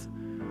dealing with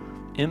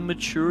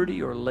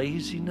immaturity or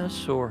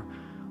laziness or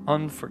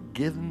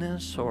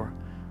unforgiveness or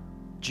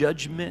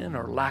judgment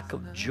or lack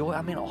of joy.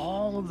 I mean,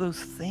 all of those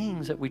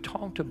things that we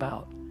talked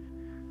about.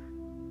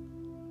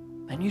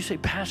 And you say,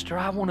 Pastor,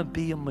 I want to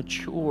be a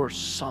mature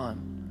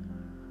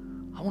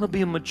son. I want to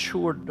be a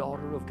mature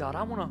daughter of God.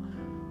 I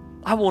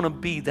want to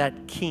be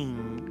that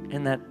king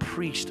and that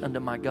priest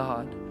unto my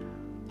God.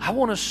 I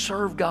want to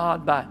serve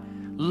God by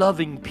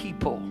loving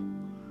people.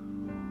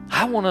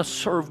 I want to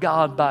serve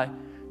God by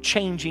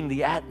changing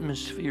the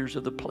atmospheres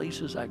of the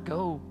places I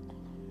go.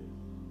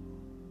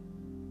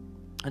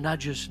 And I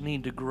just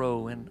need to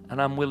grow, and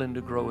I'm willing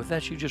to grow. If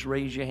that's you, just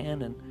raise your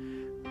hand,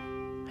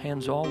 and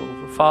hands all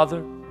over.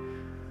 Father,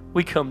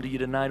 we come to you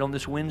tonight on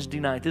this Wednesday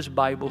night, this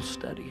Bible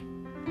study,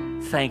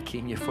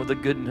 thanking you for the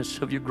goodness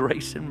of your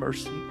grace and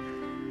mercy.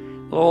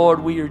 Lord,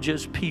 we are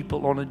just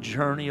people on a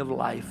journey of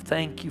life.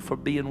 Thank you for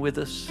being with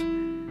us.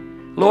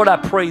 Lord, I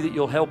pray that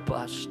you'll help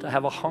us to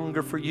have a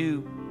hunger for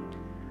you.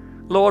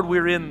 Lord,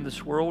 we're in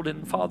this world,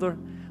 and Father,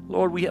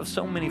 Lord, we have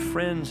so many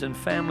friends and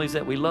families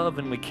that we love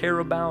and we care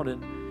about.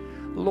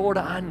 And Lord,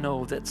 I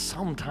know that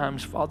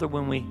sometimes, Father,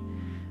 when we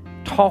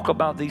talk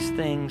about these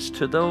things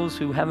to those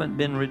who haven't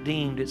been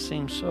redeemed, it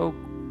seems so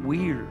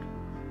weird.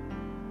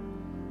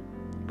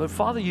 But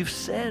Father, you've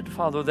said,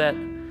 Father, that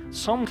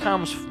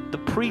sometimes the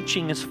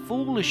preaching is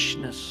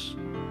foolishness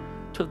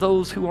to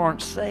those who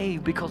aren't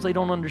saved because they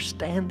don't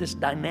understand this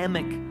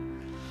dynamic.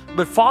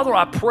 But Father,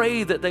 I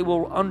pray that they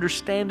will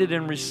understand it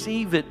and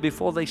receive it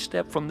before they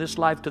step from this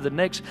life to the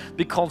next,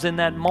 because in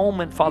that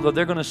moment, Father,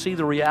 they're going to see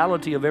the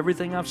reality of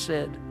everything I've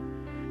said.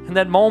 In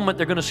that moment,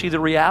 they're going to see the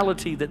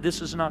reality that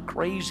this is not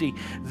crazy.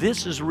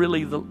 This is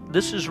really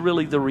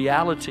the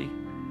reality,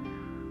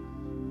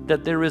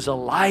 that there is a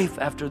life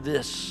after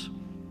this.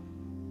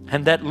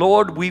 And that,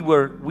 Lord, we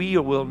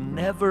will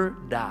never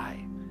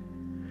die.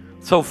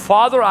 So,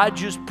 Father, I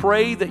just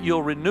pray that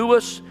you'll renew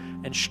us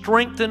and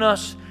strengthen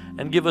us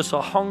and give us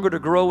a hunger to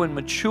grow and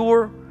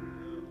mature.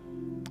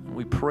 And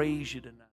We praise you tonight.